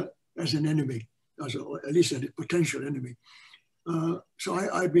China as an enemy, at least as a potential enemy. So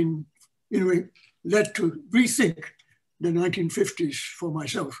I've been, led to rethink the 1950s for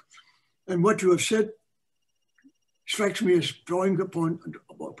myself. And what you have said strikes me as drawing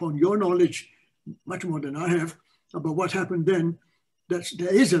upon your knowledge much more than I have about what happened then. That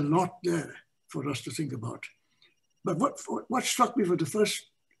there is a lot there for us to think about. But what struck me for the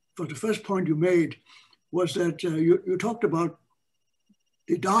first point you made was that you talked about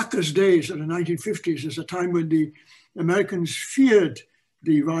the darkest days of the 1950s as a time when the Americans feared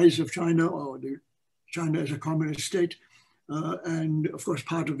the rise of China, or China as a communist state, and of course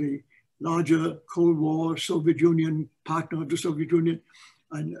part of the larger Cold War, Soviet Union, partner of the Soviet Union,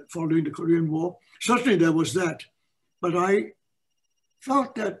 and following the Korean War. Certainly there was that, but I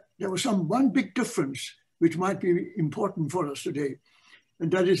felt that there was one big difference which might be important for us today,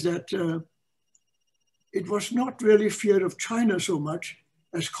 and that is that it was not really fear of China so much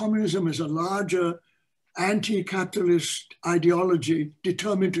as communism as a larger anti-capitalist ideology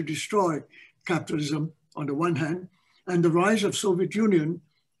determined to destroy capitalism on the one hand, and the rise of Soviet Union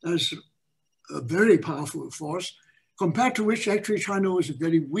as a very powerful force, compared to which actually China was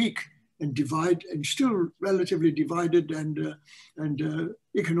very weak and still relatively divided and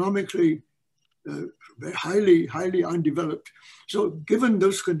economically highly undeveloped. So given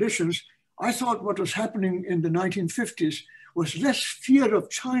those conditions, I thought what was happening in the 1950s was less fear of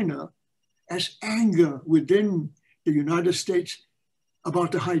China as anger within the United States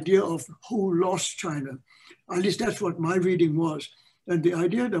about the idea of who lost China. At least that's what my reading was. And the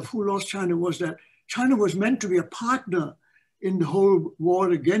idea of who lost China was that China was meant to be a partner in the whole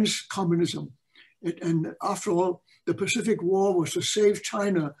war against communism. And after all, the Pacific War was to save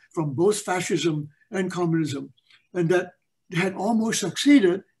China from both fascism and communism. And that had almost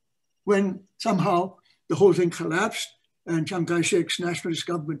succeeded when somehow the whole thing collapsed and Chiang Kai-shek's nationalist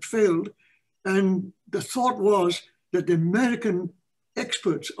government failed. And the thought was that the American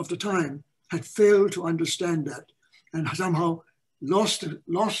experts of the time had failed to understand that and somehow lost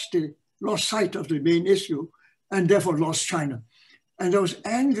sight of the main issue and therefore lost China. And there was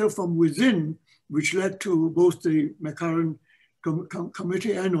anger from within, which led to both the McCarran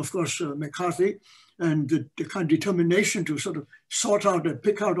committee and of course McCarthy, and the kind of determination to sort of sort out and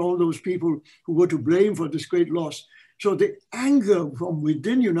pick out all those people who were to blame for this great loss. So the anger from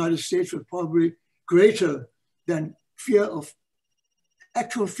within the United States was probably greater than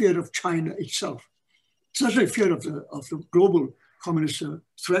actual fear of China itself. Certainly fear of the global communist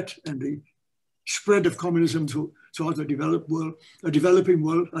threat and the spread of communism throughout the developing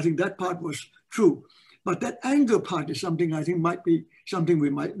world. I think that part was true. But that anger part is something I think might be something we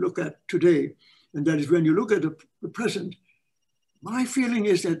might look at today. And that is when you look at the present, my feeling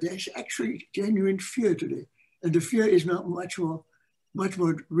is that there's actually genuine fear today. And the fear is not much more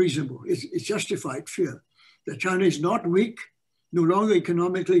reasonable. It's justified fear that China is not weak, no longer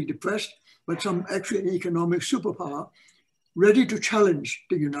economically depressed, but some actually an economic superpower ready to challenge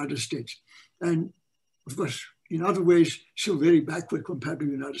the United States. And of course, in other ways, still very backward compared to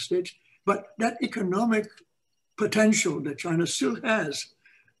the United States. But that economic potential that China still has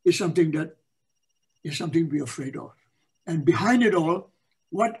is something to be afraid of. And behind it all,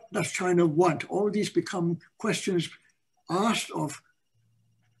 what does China want? All these become questions asked of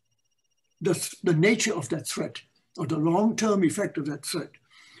the nature of that threat, or the long-term effect of that threat.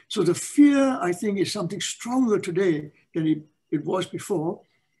 So the fear, I think, is something stronger today than it was before.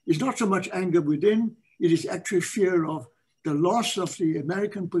 It's not so much anger within, it is actually fear of the loss of the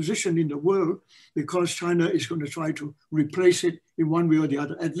American position in the world because China is going to try to replace it in one way or the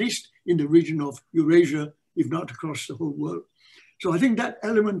other, at least in the region of Eurasia, if not across the whole world. So I think that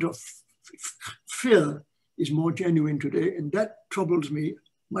element of fear is more genuine today, and that troubles me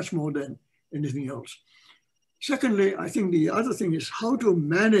much more than anything else. Secondly, I think the other thing is how to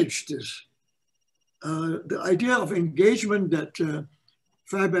manage this. The idea of engagement that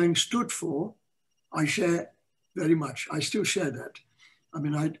Fairbank stood for, I share very much. I still share that. I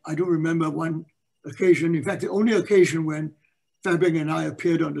mean, I don't remember one occasion. In fact, the only occasion when Fairbank and I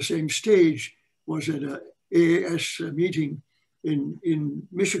appeared on the same stage was at an AAS meeting in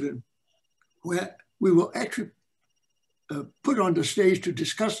Michigan, where we were actually put on the stage to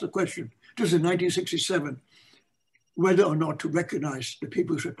discuss the question, this is in 1967, whether or not to recognize the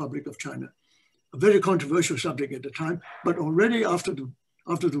People's Republic of China. A very controversial subject at the time, but already after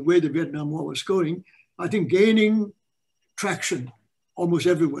the way the Vietnam War was going, I think gaining traction almost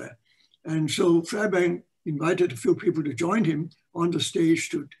everywhere. And so Fairbank invited a few people to join him on the stage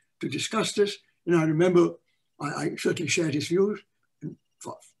to discuss this. And I remember I certainly shared his views, and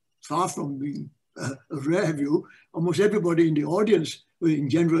far from being a rare view. Almost everybody in the audience were in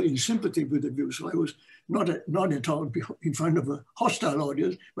general in sympathy with the view. So I was not at all in front of a hostile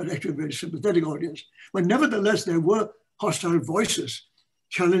audience, but actually a very sympathetic audience. But nevertheless, there were hostile voices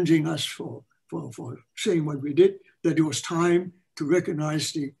challenging us for saying what we did, that it was time to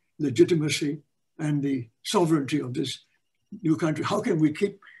recognize the legitimacy and the sovereignty of this new country. How can we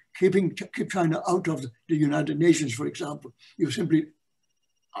keep China out of the United Nations, for example? You're simply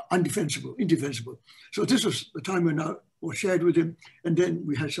indefensible. So this was the time when I was shared with him, and then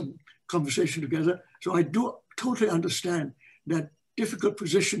we had some conversation together. So I do totally understand that difficult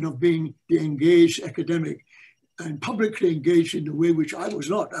position of being the engaged academic and publicly engaged in the way which I was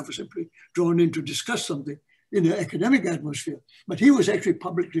not. I was simply drawn in to discuss something in the academic atmosphere. But he was actually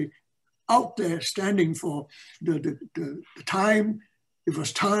publicly out there standing for the time. It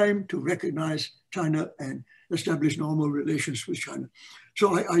was time to recognize China and establish normal relations with China.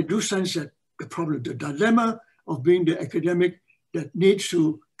 So I do sense that the problem, the dilemma of being the academic that needs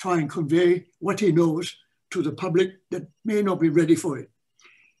to try and convey what he knows to the public that may not be ready for it.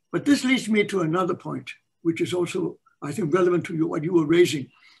 But this leads me to another point, which is also, I think, relevant to what you were raising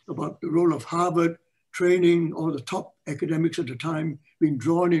about the role of Harvard, training all the top academics at the time being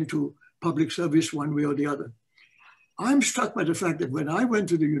drawn into public service one way or the other. I'm struck by the fact that when I went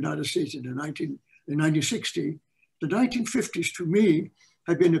to the United States in 1960, the 1950s to me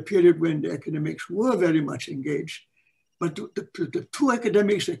had been a period when the academics were very much engaged. But the two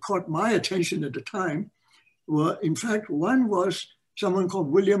academics that caught my attention at the time were, in fact, one was someone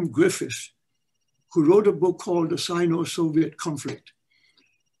called William Griffiths, who wrote a book called The Sino-Soviet Conflict.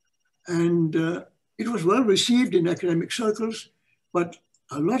 And it was well received in academic circles, but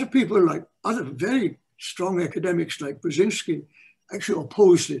a lot of people, like other very strong academics like Brzezinski, actually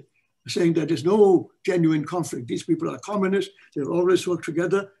opposed it, saying that there's no genuine conflict. These people are communists, they'll always work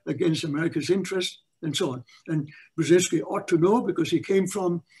together against America's interests, and so on. And Brzezinski ought to know because he came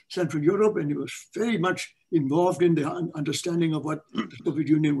from Central Europe and he was very much involved in the understanding of what the Soviet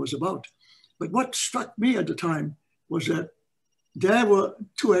Union was about. But what struck me at the time was that there were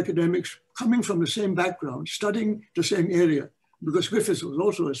two academics coming from the same background, studying the same area, because Griffiths was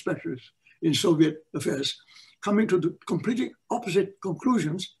also a specialist in Soviet affairs, coming to the completely opposite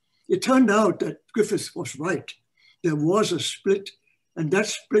conclusions. It turned out that Griffiths was right. There was a split, and that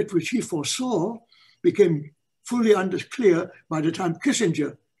split, which he foresaw, became fully clear by the time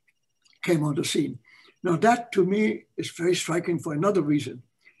Kissinger came on the scene. Now that, to me, is very striking for another reason,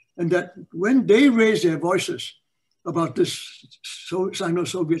 and that when they raised their voices about this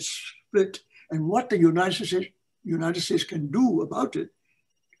Sino-Soviet split and what the United States can do about it,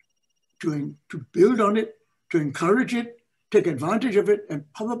 to build on it, to encourage it, take advantage of it, and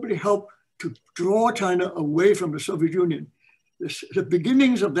probably help to draw China away from the Soviet Union. The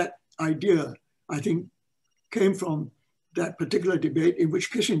beginnings of that idea, I think, came from that particular debate in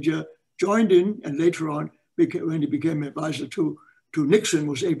which Kissinger joined in, and later on, when he became advisor to Nixon,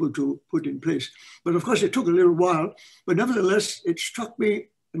 was able to put in place. But of course, it took a little while. But nevertheless, it struck me,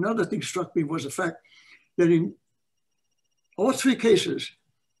 another thing struck me was the fact that in all three cases,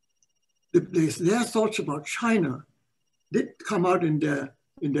 their thoughts about China did come out in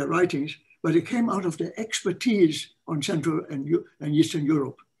their writings, but it came out of their expertise on Central and Eastern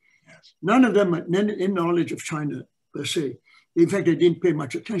Europe. Yes. None of them had any knowledge of China per se. In fact, they didn't pay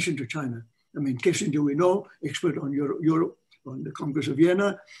much attention to China. I mean, Kissinger, we know, expert on Europe, on the Congress of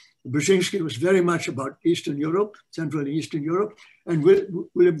Vienna. Brzezinski was very much about Eastern Europe, Central and Eastern Europe, and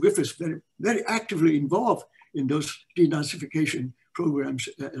William Griffiths very, very actively involved in those denazification programs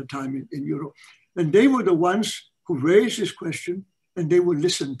at the time in Europe. And they were the ones who raised this question, and they were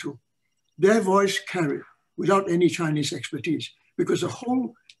listened to. Their voice carried without any Chinese expertise, because the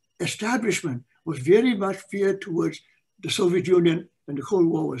whole establishment was very much geared towards the Soviet Union, and the Cold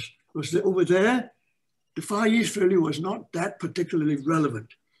War was over there. The Far East really was not that particularly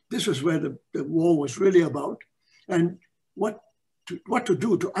relevant. This was where the war was really about. And what to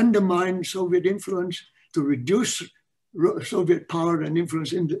do to undermine Soviet influence, to reduce Soviet power and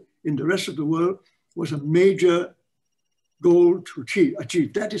influence in the rest of the world was a major goal to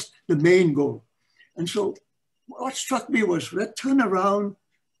achieve. That is the main goal. And so what struck me was that turn around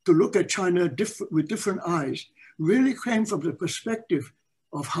to look at China with different eyes really came from the perspective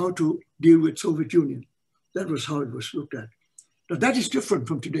of how to deal with Soviet Union. That was how it was looked at. Now that is different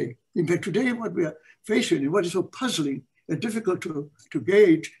from today. In fact, today what we are facing and what is so puzzling and difficult to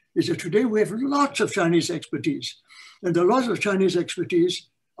gauge is that today we have lots of Chinese expertise. And the lots of Chinese expertise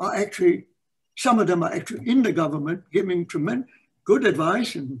are actually, some of them are actually in the government giving tremendous good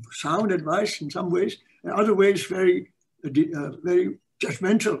advice and sound advice in some ways, and other ways very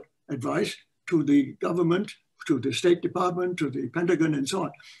judgmental advice to the government, to the State Department, to the Pentagon, and so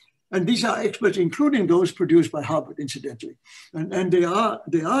on. And these are experts, including those produced by Harvard, incidentally. And they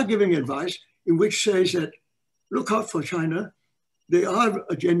are giving advice in which says that, look out for China. They are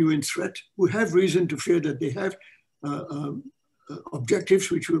a genuine threat. We have reason to fear that they have objectives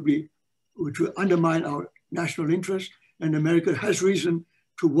which will undermine our national interest. And America has reason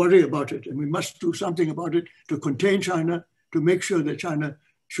to worry about it. And we must do something about it to contain China, to make sure that China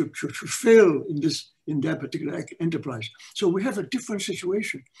should fail in their particular enterprise. So we have a different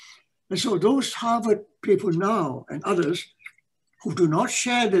situation. And so those Harvard people now and others who do not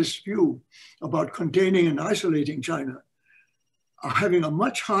share this view about containing and isolating China are having a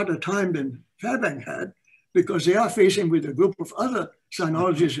much harder time than Fairbank had, because they are facing with a group of other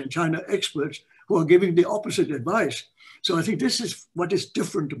sinologists and China experts who are giving the opposite advice. So I think this is what is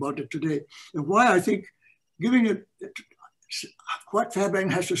different about it today, and why I think giving it, what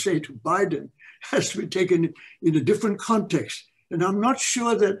Fairbank has to say to Biden has to be taken in a different context. And I'm not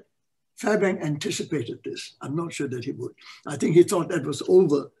sure that Fairbank anticipated this. I'm not sure that he would. I think he thought that was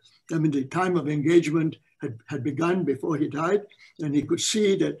over. I mean, the time of engagement had begun before he died, and he could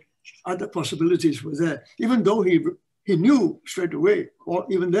see that other possibilities were there, even though he knew straight away, or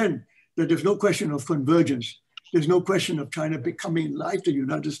even then, that there's no question of convergence. There's no question of China becoming like the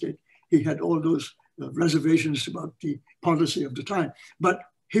United States. He had all those reservations about the policy of the time, but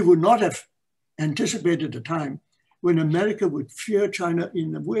he would not have anticipated a time when America would fear China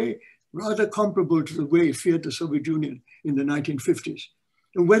in a way rather comparable to the way it feared the Soviet Union in the 1950s.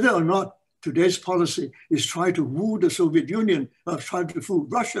 And whether or not today's policy is try to woo the Soviet Union or try to woo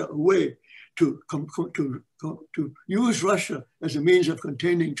Russia away to use Russia as a means of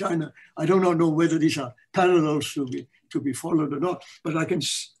containing China, I do not know whether these are parallels to be followed or not. But I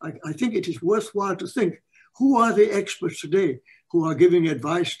think it is worthwhile to think, who are the experts today who are giving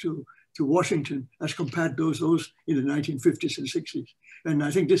advice to Washington as compared to those in the 1950s and 60s? And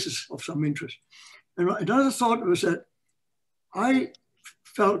I think this is of some interest. And another thought was that I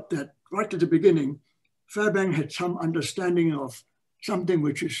felt that right at the beginning, Fairbank had some understanding of something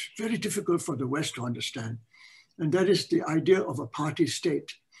which is very difficult for the West to understand. And that is the idea of a party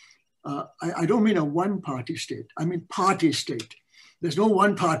state. I don't mean a one-party state, I mean party state. There's no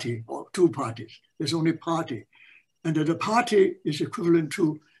one party or two parties, there's only party. And that a party is equivalent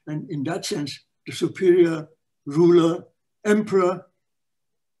to, and in that sense, the superior ruler, emperor,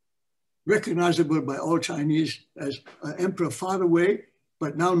 recognizable by all Chinese as an emperor far away,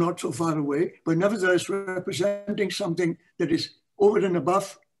 but now not so far away, but nevertheless representing something that is over and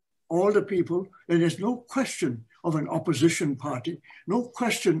above all the people. And there's no question of an opposition party, no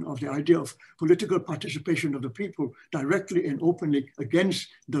question of the idea of political participation of the people directly and openly against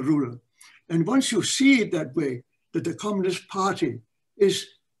the ruler. And once you see it that way, that the Communist Party is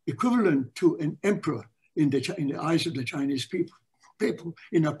equivalent to an emperor in the eyes of the Chinese people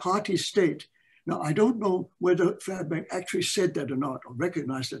in a party state. Now, I don't know whether Fairbank actually said that or not, or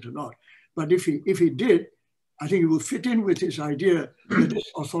recognized that or not, but if he did, I think it will fit in with his idea that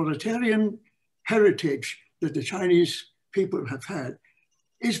this authoritarian heritage that the Chinese people have had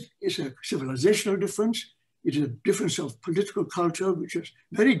is a civilizational difference. It is a difference of political culture, which is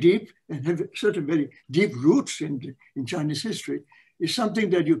very deep and have certain very deep roots in Chinese history. Is something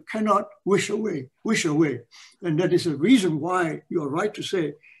that you cannot wish away. And that is a reason why you're right to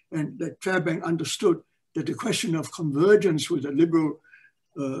say, and that Fairbank understood, that the question of convergence with the liberal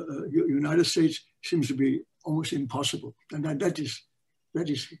United States seems to be almost impossible. And that is,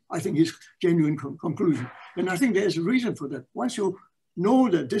 I think, his genuine conclusion. And I think there's a reason for that. Once you know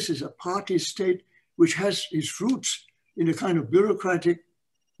that this is a party state which has its roots in a kind of bureaucratic,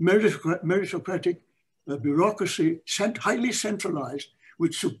 meritocratic bureaucracy, highly centralized,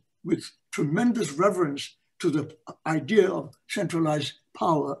 with tremendous reverence to the idea of centralized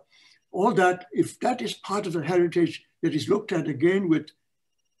power, all that, if that is part of the heritage that is looked at again with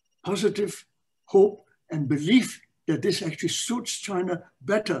positive hope and belief that this actually suits China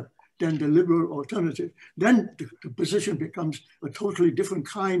better than the liberal alternative, then the position becomes a totally different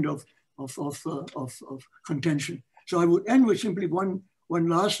kind of contention. So I would end with simply one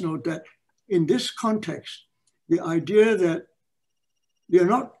last note, that in this context, the idea that you're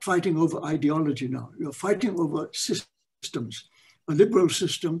not fighting over ideology now, you're fighting over systems, a liberal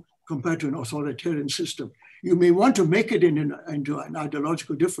system compared to an authoritarian system. You may want to make it into an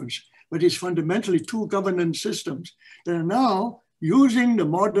ideological difference, but it's fundamentally two governance systems that are now using the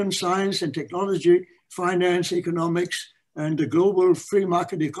modern science and technology, finance, economics, and the global free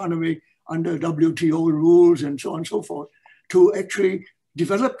market economy under WTO rules and so on and so forth to actually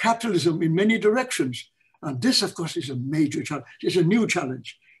develop capitalism in many directions. And this, of course, is a major challenge. It's a new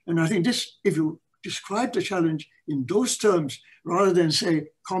challenge. And I think this, if you describe the challenge in those terms, rather than say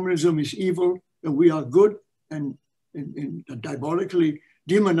communism is evil and we are good and diabolically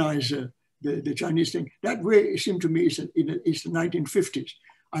demonize the Chinese thing, that way it seemed to me is the 1950s.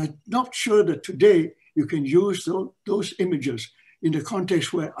 I'm not sure that today you can use those images in the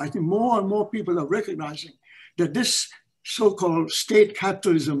context where I think more and more people are recognizing that this so-called state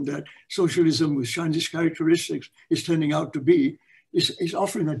capitalism that socialism with Chinese characteristics is turning out to be is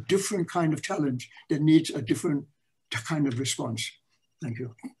offering a different kind of challenge that needs a different kind of response. Thank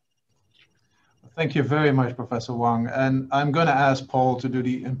you. Thank you very much, Professor Wang. And I'm going to ask Paul to do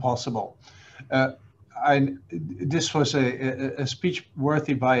the impossible. This was a speech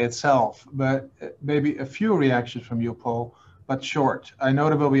worthy by itself, but maybe a few reactions from you, Paul, but short. I know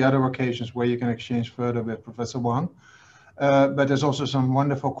there will be other occasions where you can exchange further with Professor Wang, but there's also some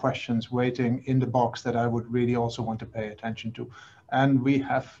wonderful questions waiting in the box that I would really also want to pay attention to. And we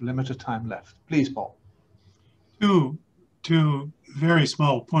have limited time left. Please, Paul. Two very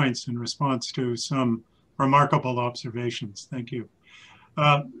small points in response to some remarkable observations. Thank you.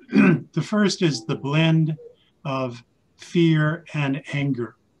 The first is the blend of fear and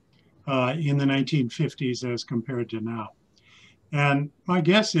anger in the 1950s as compared to now. And my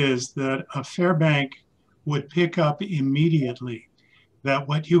guess is that a Fairbank would pick up immediately that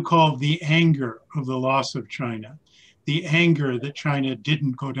what you call the anger of the loss of China, the anger that China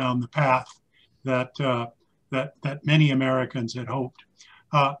didn't go down the path that many Americans had hoped,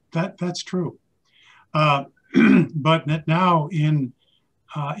 that's true. But that now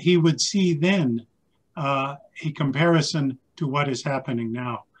he would see then a comparison to what is happening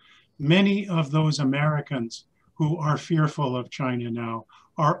now. Many of those Americans who are fearful of China now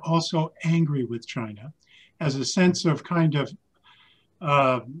are also angry with China as a sense of kind of,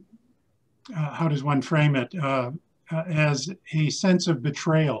 how does one frame it, as a sense of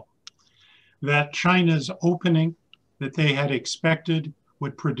betrayal, that China's opening that they had expected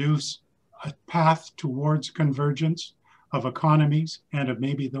would produce a path towards convergence of economies and of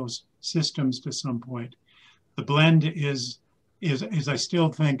maybe those systems to some point. The blend is I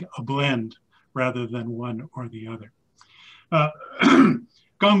still think, a blend rather than one or the other.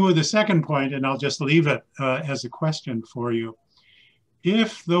 Gongwu, the second point, and I'll just leave it as a question for you.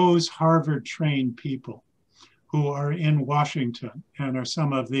 If those Harvard-trained people who are in Washington and are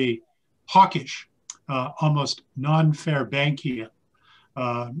some of the hawkish, almost non-Fairbankian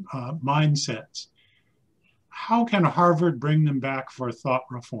mindsets, how can Harvard bring them back for thought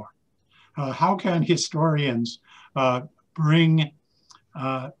reform? How can historians bring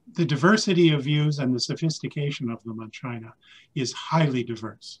the diversity of views and the sophistication of them on China is highly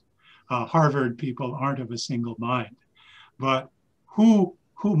diverse. Harvard people aren't of a single mind, but who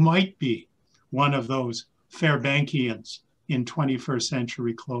might be one of those Fairbankians in 21st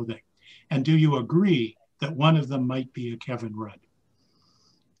century clothing? And do you agree that one of them might be a Kevin Rudd?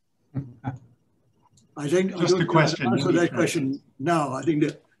 I think just a question. Answer that question now. I think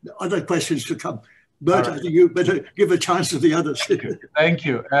that the other questions to come. But right. I think you better give a chance to the others. Thank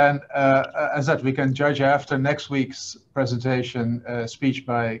you. And as that, we can judge after next week's presentation speech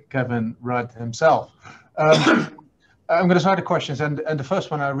by Kevin Rudd himself. I'm going to start the questions, and the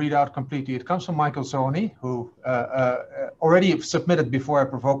first one I'll read out completely. It comes from Michael Zoni, who already submitted before I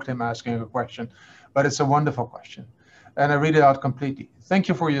provoked him asking a question, but it's a wonderful question. And I read it out completely. Thank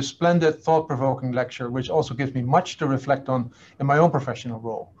you for your splendid, thought-provoking lecture, which also gives me much to reflect on in my own professional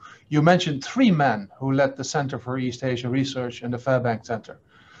role. You mentioned three men who led the Center for East Asia Research and the Fairbank Center.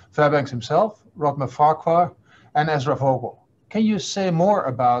 Fairbanks himself, Rodman Farquhar, and Ezra Vogel. Can you say more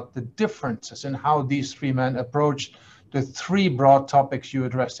about the differences in how these three men approached the three broad topics you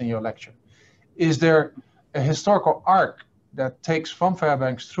addressed in your lecture? Is there a historical arc that takes from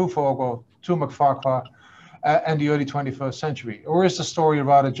Fairbanks through Vogel to McFarquhar and the early 21st century? Or is the story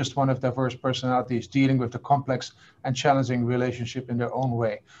rather just one of diverse personalities dealing with the complex and challenging relationship in their own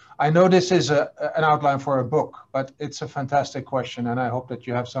way? I know this is an outline for a book, but it's a fantastic question, and I hope that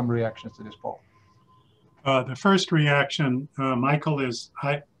you have some reactions to this, Paul. The first reaction, Michael, is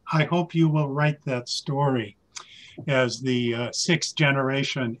I hope you will write that story as the sixth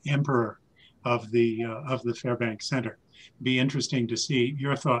generation emperor of the Fairbank Center. It'd be interesting to see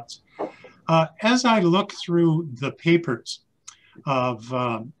your thoughts. As I look through the papers of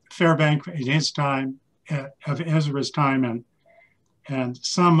Fairbank in his time, of Ezra's time, and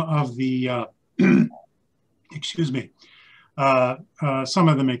some of the, excuse me, some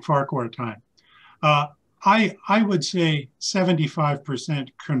of the McFarquhar time, I would say 75%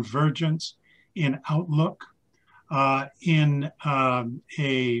 convergence in outlook, in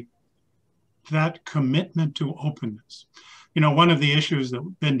that commitment to openness. You know, one of the issues that's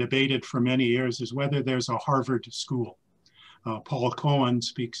been debated for many years is whether there's a Harvard school. Paul Cohen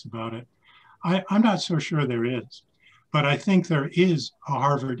speaks about it. I'm not so sure there is, but I think there is a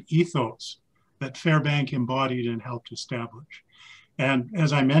Harvard ethos that Fairbank embodied and helped establish. And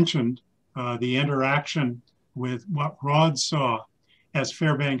as I mentioned, the interaction with what Rod saw as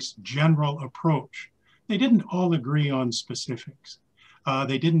Fairbank's general approach, they didn't all agree on specifics.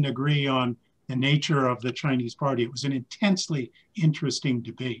 They didn't agree on the nature of the Chinese party. It was an intensely interesting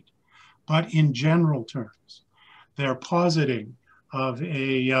debate. But in general terms, they're positing of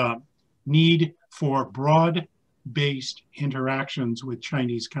a need for broad-based interactions with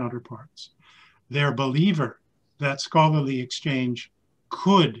Chinese counterparts. They're a believer that scholarly exchange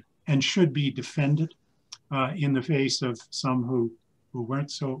could and should be defended in the face of some who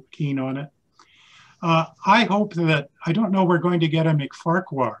weren't so keen on it. I hope that, I don't know we're going to get a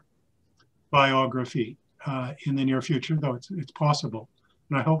McFarquhar biography in the near future, though it's possible,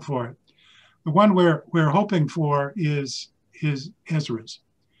 and I hope for it. The one we're hoping for is Ezra's,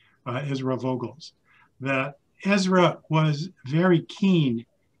 Ezra Vogel's. That Ezra was very keen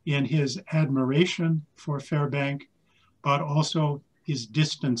in his admiration for Fairbank, but also his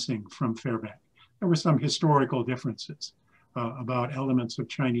distancing from Fairbank. There were some historical differences about elements of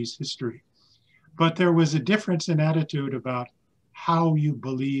Chinese history, but there was a difference in attitude about how you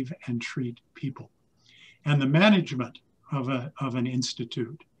believe and treat people. And the management of an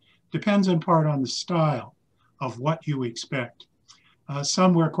institute depends in part on the style of what you expect.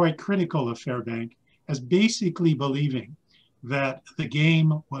 Some were quite critical of Fairbank as basically believing that the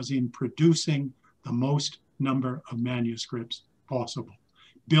game was in producing the most number of manuscripts possible,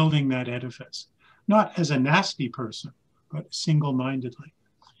 building that edifice, not as a nasty person, but single-mindedly.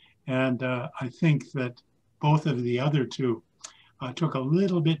 And I think that both of the other two took a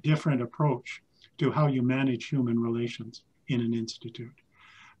little bit different approach to how you manage human relations in an institute.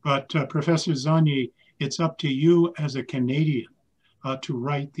 But Professor Zanyi, it's up to you as a Canadian to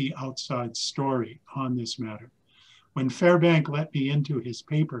write the outside story on this matter. When Fairbank let me into his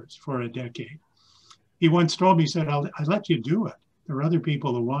papers for a decade, he once told me, he said, I'll let you do it. There were other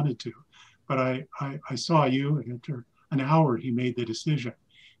people who wanted to, but I saw you, and after an hour, he made the decision.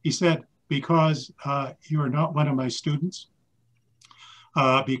 He said, because you are not one of my students,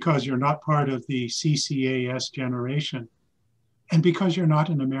 because you're not part of the CCAS generation, and because you're not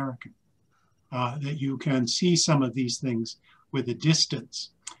an American, that you can see some of these things with a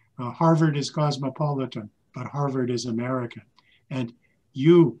distance. Harvard is cosmopolitan, but Harvard is American. And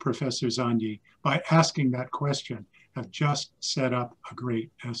you, Professor Zanyi, by asking that question, have just set up a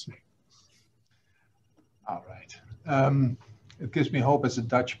great essay. All right. It gives me hope as a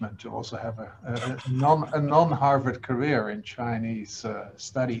Dutchman to also have a non-Harvard career in Chinese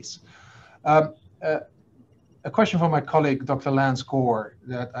studies. A question from my colleague, Dr. Lance Gore,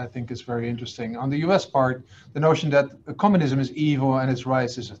 that I think is very interesting. On the US part, the notion that communism is evil and its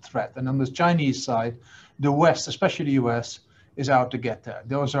rise is a threat. And on the Chinese side, the West, especially the US, is out to get that.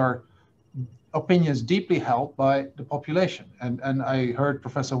 Those are opinions deeply held by the population. And I heard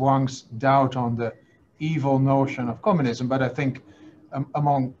Professor Wang's doubt on the evil notion of communism, but I think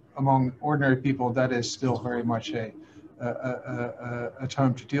among ordinary people, that is still very much a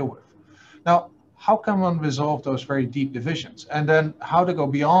term to deal with. Now, how can one resolve those very deep divisions? And then how to go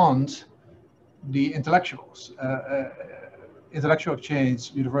beyond the intellectuals? Intellectual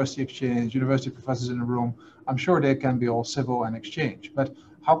exchange, university professors in the room, I'm sure they can be all civil and exchange, but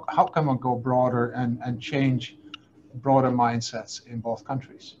how can one go broader and change broader mindsets in both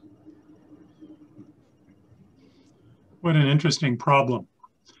countries? What an interesting problem.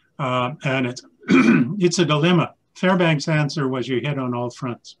 And it's, it's a dilemma. Fairbank's answer was you hit on all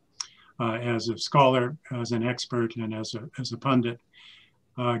fronts. As a scholar, as an expert, and as a pundit,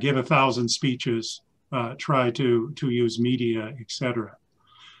 give 1,000 speeches, try to use media, etc.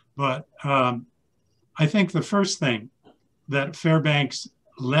 But I think the first thing that Fairbank's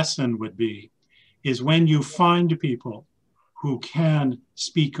lesson would be is when you find people who can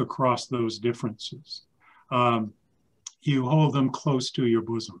speak across those differences, you hold them close to your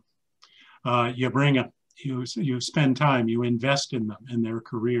bosom. You bring them, you spend time, you invest in them, in their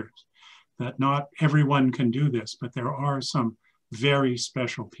careers. That not everyone can do this, but there are some very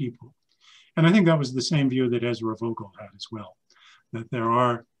special people. And I think that was the same view that Ezra Vogel had as well, that there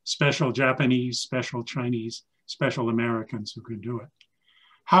are special Japanese, special Chinese, special Americans who can do it.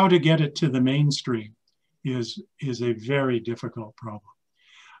 How to get it to the mainstream is a very difficult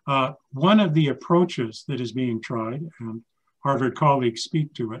problem. One of the approaches that is being tried, and Harvard colleagues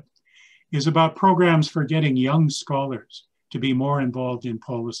speak to it, is about programs for getting young scholars to be more involved in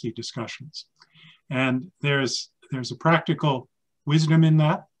policy discussions. And there's there's a practical wisdom in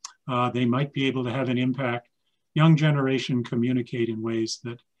that. They might be able to have an impact. Young generation communicate in ways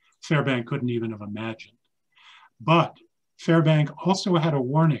that Fairbank couldn't even have imagined. But Fairbank also had a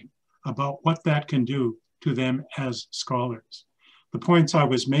warning about what that can do to them as scholars. The points I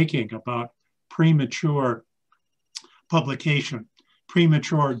was making about premature publication,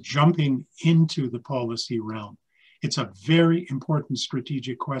 premature jumping into the policy realm. It's a very important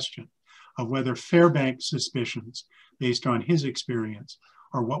strategic question of whether Fairbank's suspicions, based on his experience,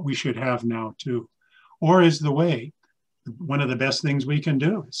 are what we should have now too. Or is the way, one of the best things we can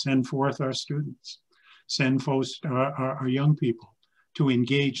do, is send forth our students, send folks, our young people to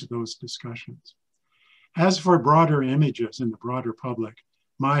engage those discussions. As for broader images in the broader public,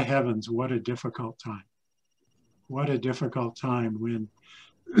 my heavens, what a difficult time. What a difficult time when,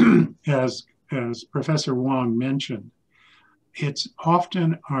 as Professor Wong mentioned, it's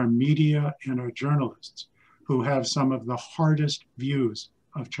often our media and our journalists who have some of the hardest views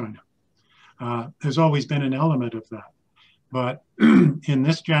of China. There's always been an element of that. But in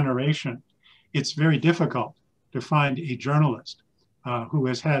this generation, it's very difficult to find a journalist who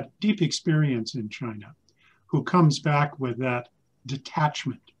has had deep experience in China, who comes back with that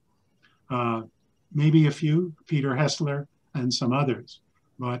detachment. Maybe a few, Peter Hessler and some others,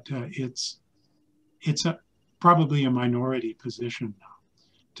 but it's probably a minority position now.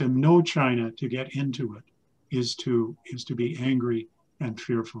 To know China, to get into it, is to be angry and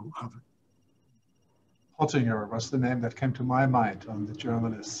fearful of it. Pottinger was the name that came to my mind on the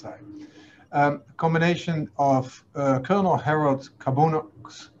journalist side. A combination of Colonel Harold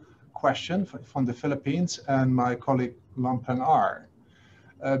Kabunok's question from the Philippines and my colleague Lampeng R.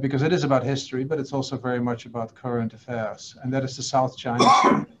 Because it is about history, but it's also very much about current affairs, and that is the South China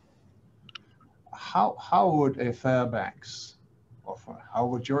Sea. How would a Fairbanks, or how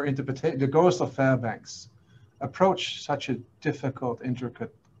would your interpretation, the ghost of Fairbanks, approach such a difficult,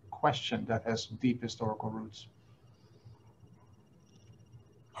 intricate question that has deep historical roots?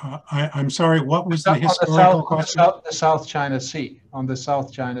 I'm sorry, what was the historical question? The South China Sea, on the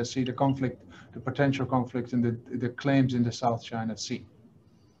South China Sea, the conflict, the potential conflict and the claims in the South China Sea.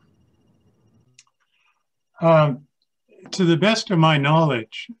 To the best of my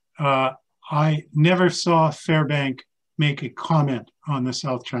knowledge, I never saw Fairbank make a comment on the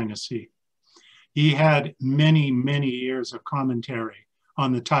South China Sea. He had many, many years of commentary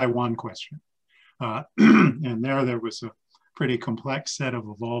on the Taiwan question. And there was a pretty complex set of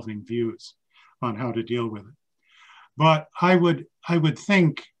evolving views on how to deal with it. But I would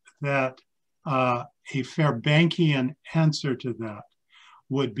think that a Fairbankian answer to that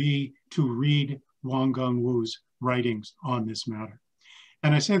would be to read Wang Gungwu's writings on this matter.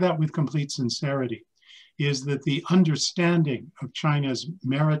 And I say that with complete sincerity, is that the understanding of China's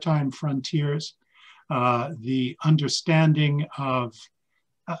maritime frontiers, the understanding of,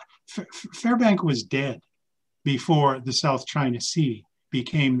 Fairbank was dead before the South China Sea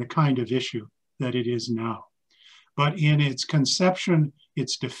became the kind of issue that it is now. But in its conception,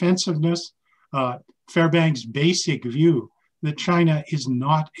 its defensiveness, Fairbank's basic view that China is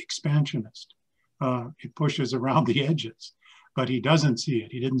not expansionist. It pushes around the edges, but he doesn't see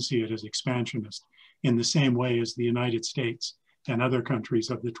it. He didn't see it as expansionist in the same way as the United States and other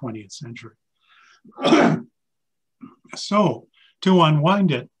countries of the 20th century. So to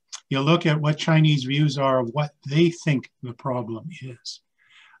unwind it, you look at what Chinese views are of what they think the problem is.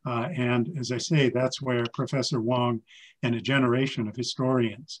 And as I say, that's where Professor Wong and a generation of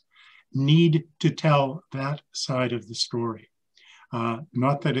historians need to tell that side of the story.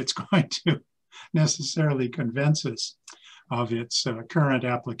 Not that it's going to necessarily convince us of its current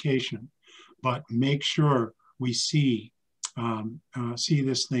application, but make sure we see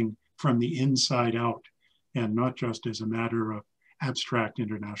this thing from the inside out and not just as a matter of abstract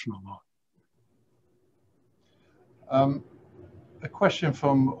international law. A question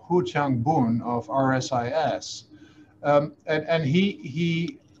from Hu Chang-boon of RSIS. And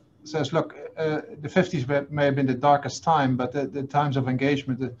he says, look, the 50s may have been the darkest time, but the times of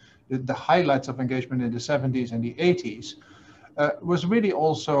engagement, the highlights of engagement in the 70s and the 80s was really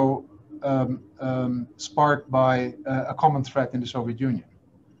also sparked by a common threat in the Soviet Union.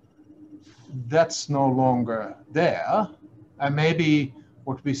 That's no longer there. And maybe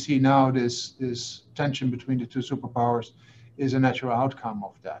what we see now, this tension between the two superpowers, is a natural outcome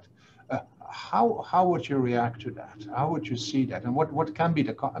of that. How would you react to that? How would you see that? And what can be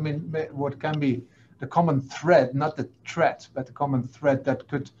what can be the common thread, not the threat, but the common thread that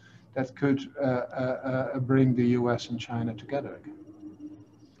could bring the US and China together again?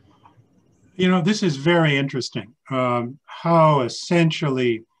 You know, this is very interesting. How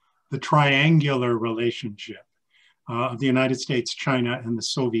essentially the triangular relationship of the United States, China, and the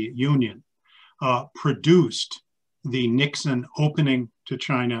Soviet Union produced the Nixon opening to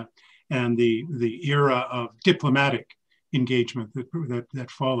China and the era of diplomatic engagement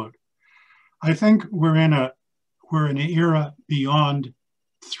that followed. I think we're in an era beyond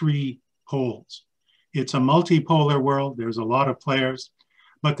three poles. It's a multipolar world. There's a lot of players,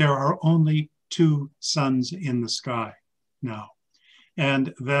 but there are only two suns in the sky now.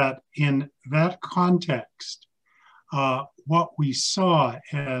 And that in that context, what we saw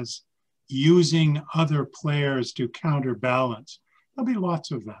as using other players to counterbalance, there'll be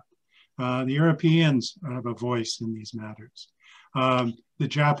lots of that. The Europeans have a voice in these matters, the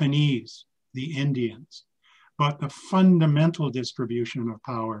Japanese, the Indians, but the fundamental distribution of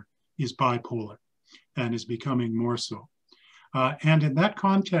power is bipolar and is becoming more so. And in that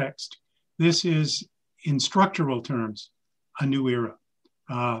context, this is, in structural terms, a new era.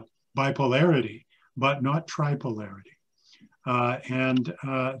 Bipolarity, but not tripolarity. And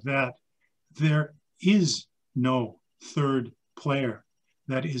that there is no third player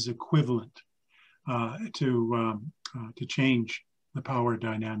that is equivalent to change the power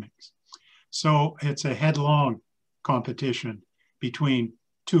dynamics. So it's a headlong competition between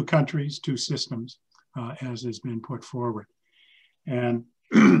two countries, two systems, as has been put forward. And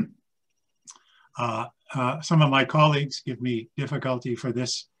some of my colleagues give me difficulty for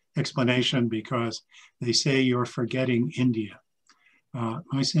this explanation because they say you're forgetting India.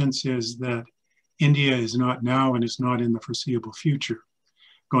 My sense is that India is not now and is not in the foreseeable future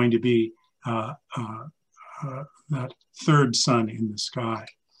going to be that third sun in the sky,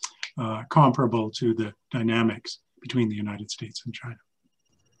 comparable to the dynamics between the United States and China.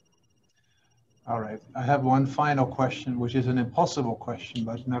 All right, I have one final question, which is an impossible question,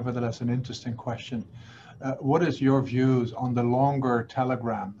 but nevertheless an interesting question. What is your views on the longer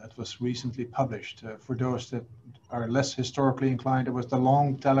telegram that was recently published? For those that are less historically inclined, it was the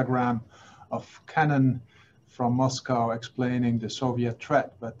long telegram of Kennan from Moscow explaining the Soviet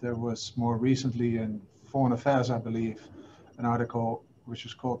threat, but there was more recently in Foreign Affairs, I believe, an article which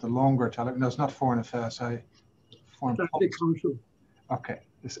is called the longer telegram. No, it's not Foreign Affairs, Foreign Atlantic Council. Okay,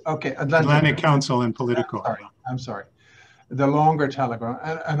 okay, Atlantic Council and Politico. I'm sorry. The longer telegram,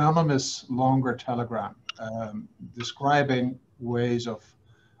 an anonymous longer telegram, describing ways of,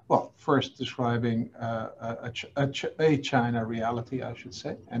 well, first describing a China reality, I should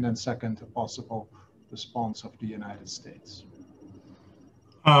say, and then second, a possible response of the United States.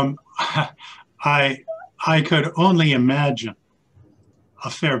 I could only imagine a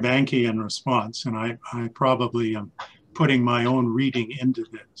Fairbankian response, and I probably am putting my own reading into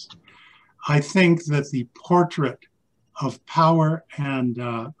this. I think that the portrait of power and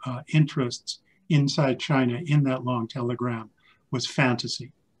interests inside China in that long telegram was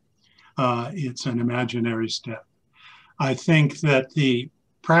fantasy. It's an imaginary step. I think that the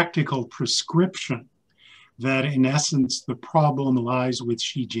practical prescription that in essence the problem lies with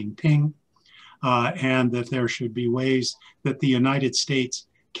Xi Jinping, and that there should be ways that the United States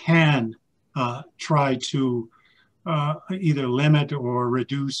can try to either limit or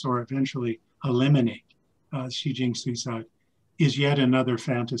reduce or eventually eliminate Xi Jinping's side, is yet another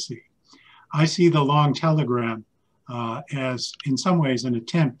fantasy. I see the long telegram as in some ways an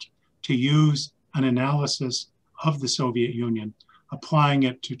attempt to use an analysis of the Soviet Union, applying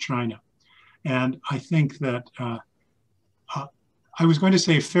it to China. And I think that I was going to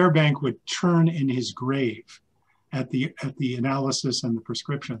say Fairbank would turn in his grave at the analysis and the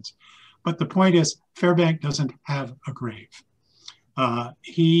prescriptions. But the point is, Fairbank doesn't have a grave.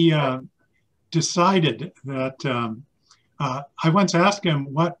 He decided that, I once asked him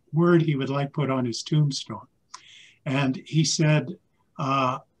what word he would like put on his tombstone. And he said,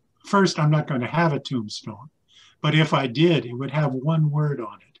 first, I'm not going to have a tombstone. But if I did, it would have one word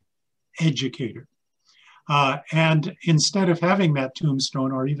on it, educator. And instead of having that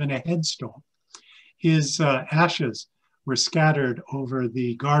tombstone or even a headstone, his ashes were scattered over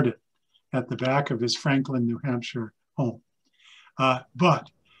the garden at the back of his Franklin, New Hampshire home.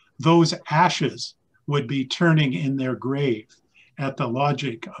 But those ashes would be turning in their grave at the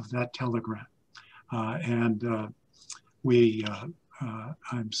logic of that telegram. I'm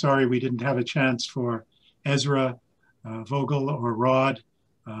sorry we didn't have a chance for Ezra, Vogel, or Rod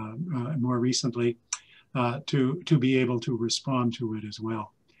more recently to be able to respond to it as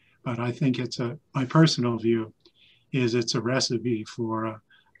well. But I think my personal view is it's a recipe for a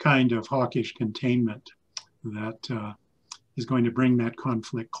kind of hawkish containment that is going to bring that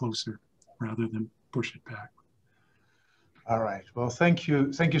conflict closer rather than push it back. All right. Well, thank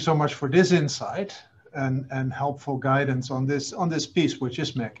you. Thank you so much for this insight. and helpful guidance on this piece, which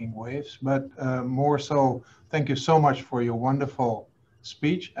is making waves. But more so, thank you so much for your wonderful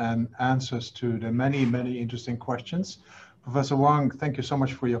speech and answers to the many, many interesting questions. Professor Wang, thank you so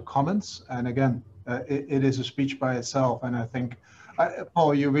much for your comments. And again, it is a speech by itself. And I think,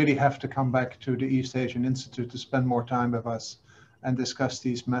 Paul, you really have to come back to the East Asian Institute to spend more time with us and discuss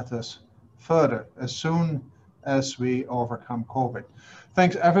these matters further as soon as we overcome COVID.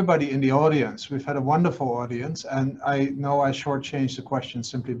 Thanks everybody in the audience. We've had a wonderful audience, and I know I shortchanged the questions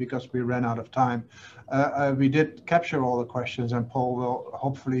simply because we ran out of time. We did capture all the questions, and Paul will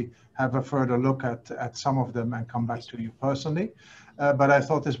hopefully have a further look at some of them and come back to you personally. But I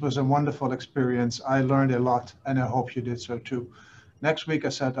thought this was a wonderful experience. I learned a lot, and I hope you did so too. Next week, I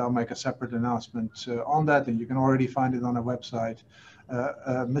said I'll make a separate announcement on that, and you can already find it on our website.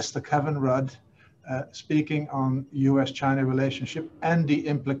 Mr. Kevin Rudd, speaking on US-China relationship and the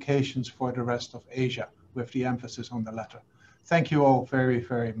implications for the rest of Asia, with the emphasis on the latter. Thank you all very,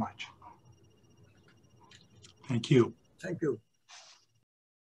 very much. Thank you. Thank you.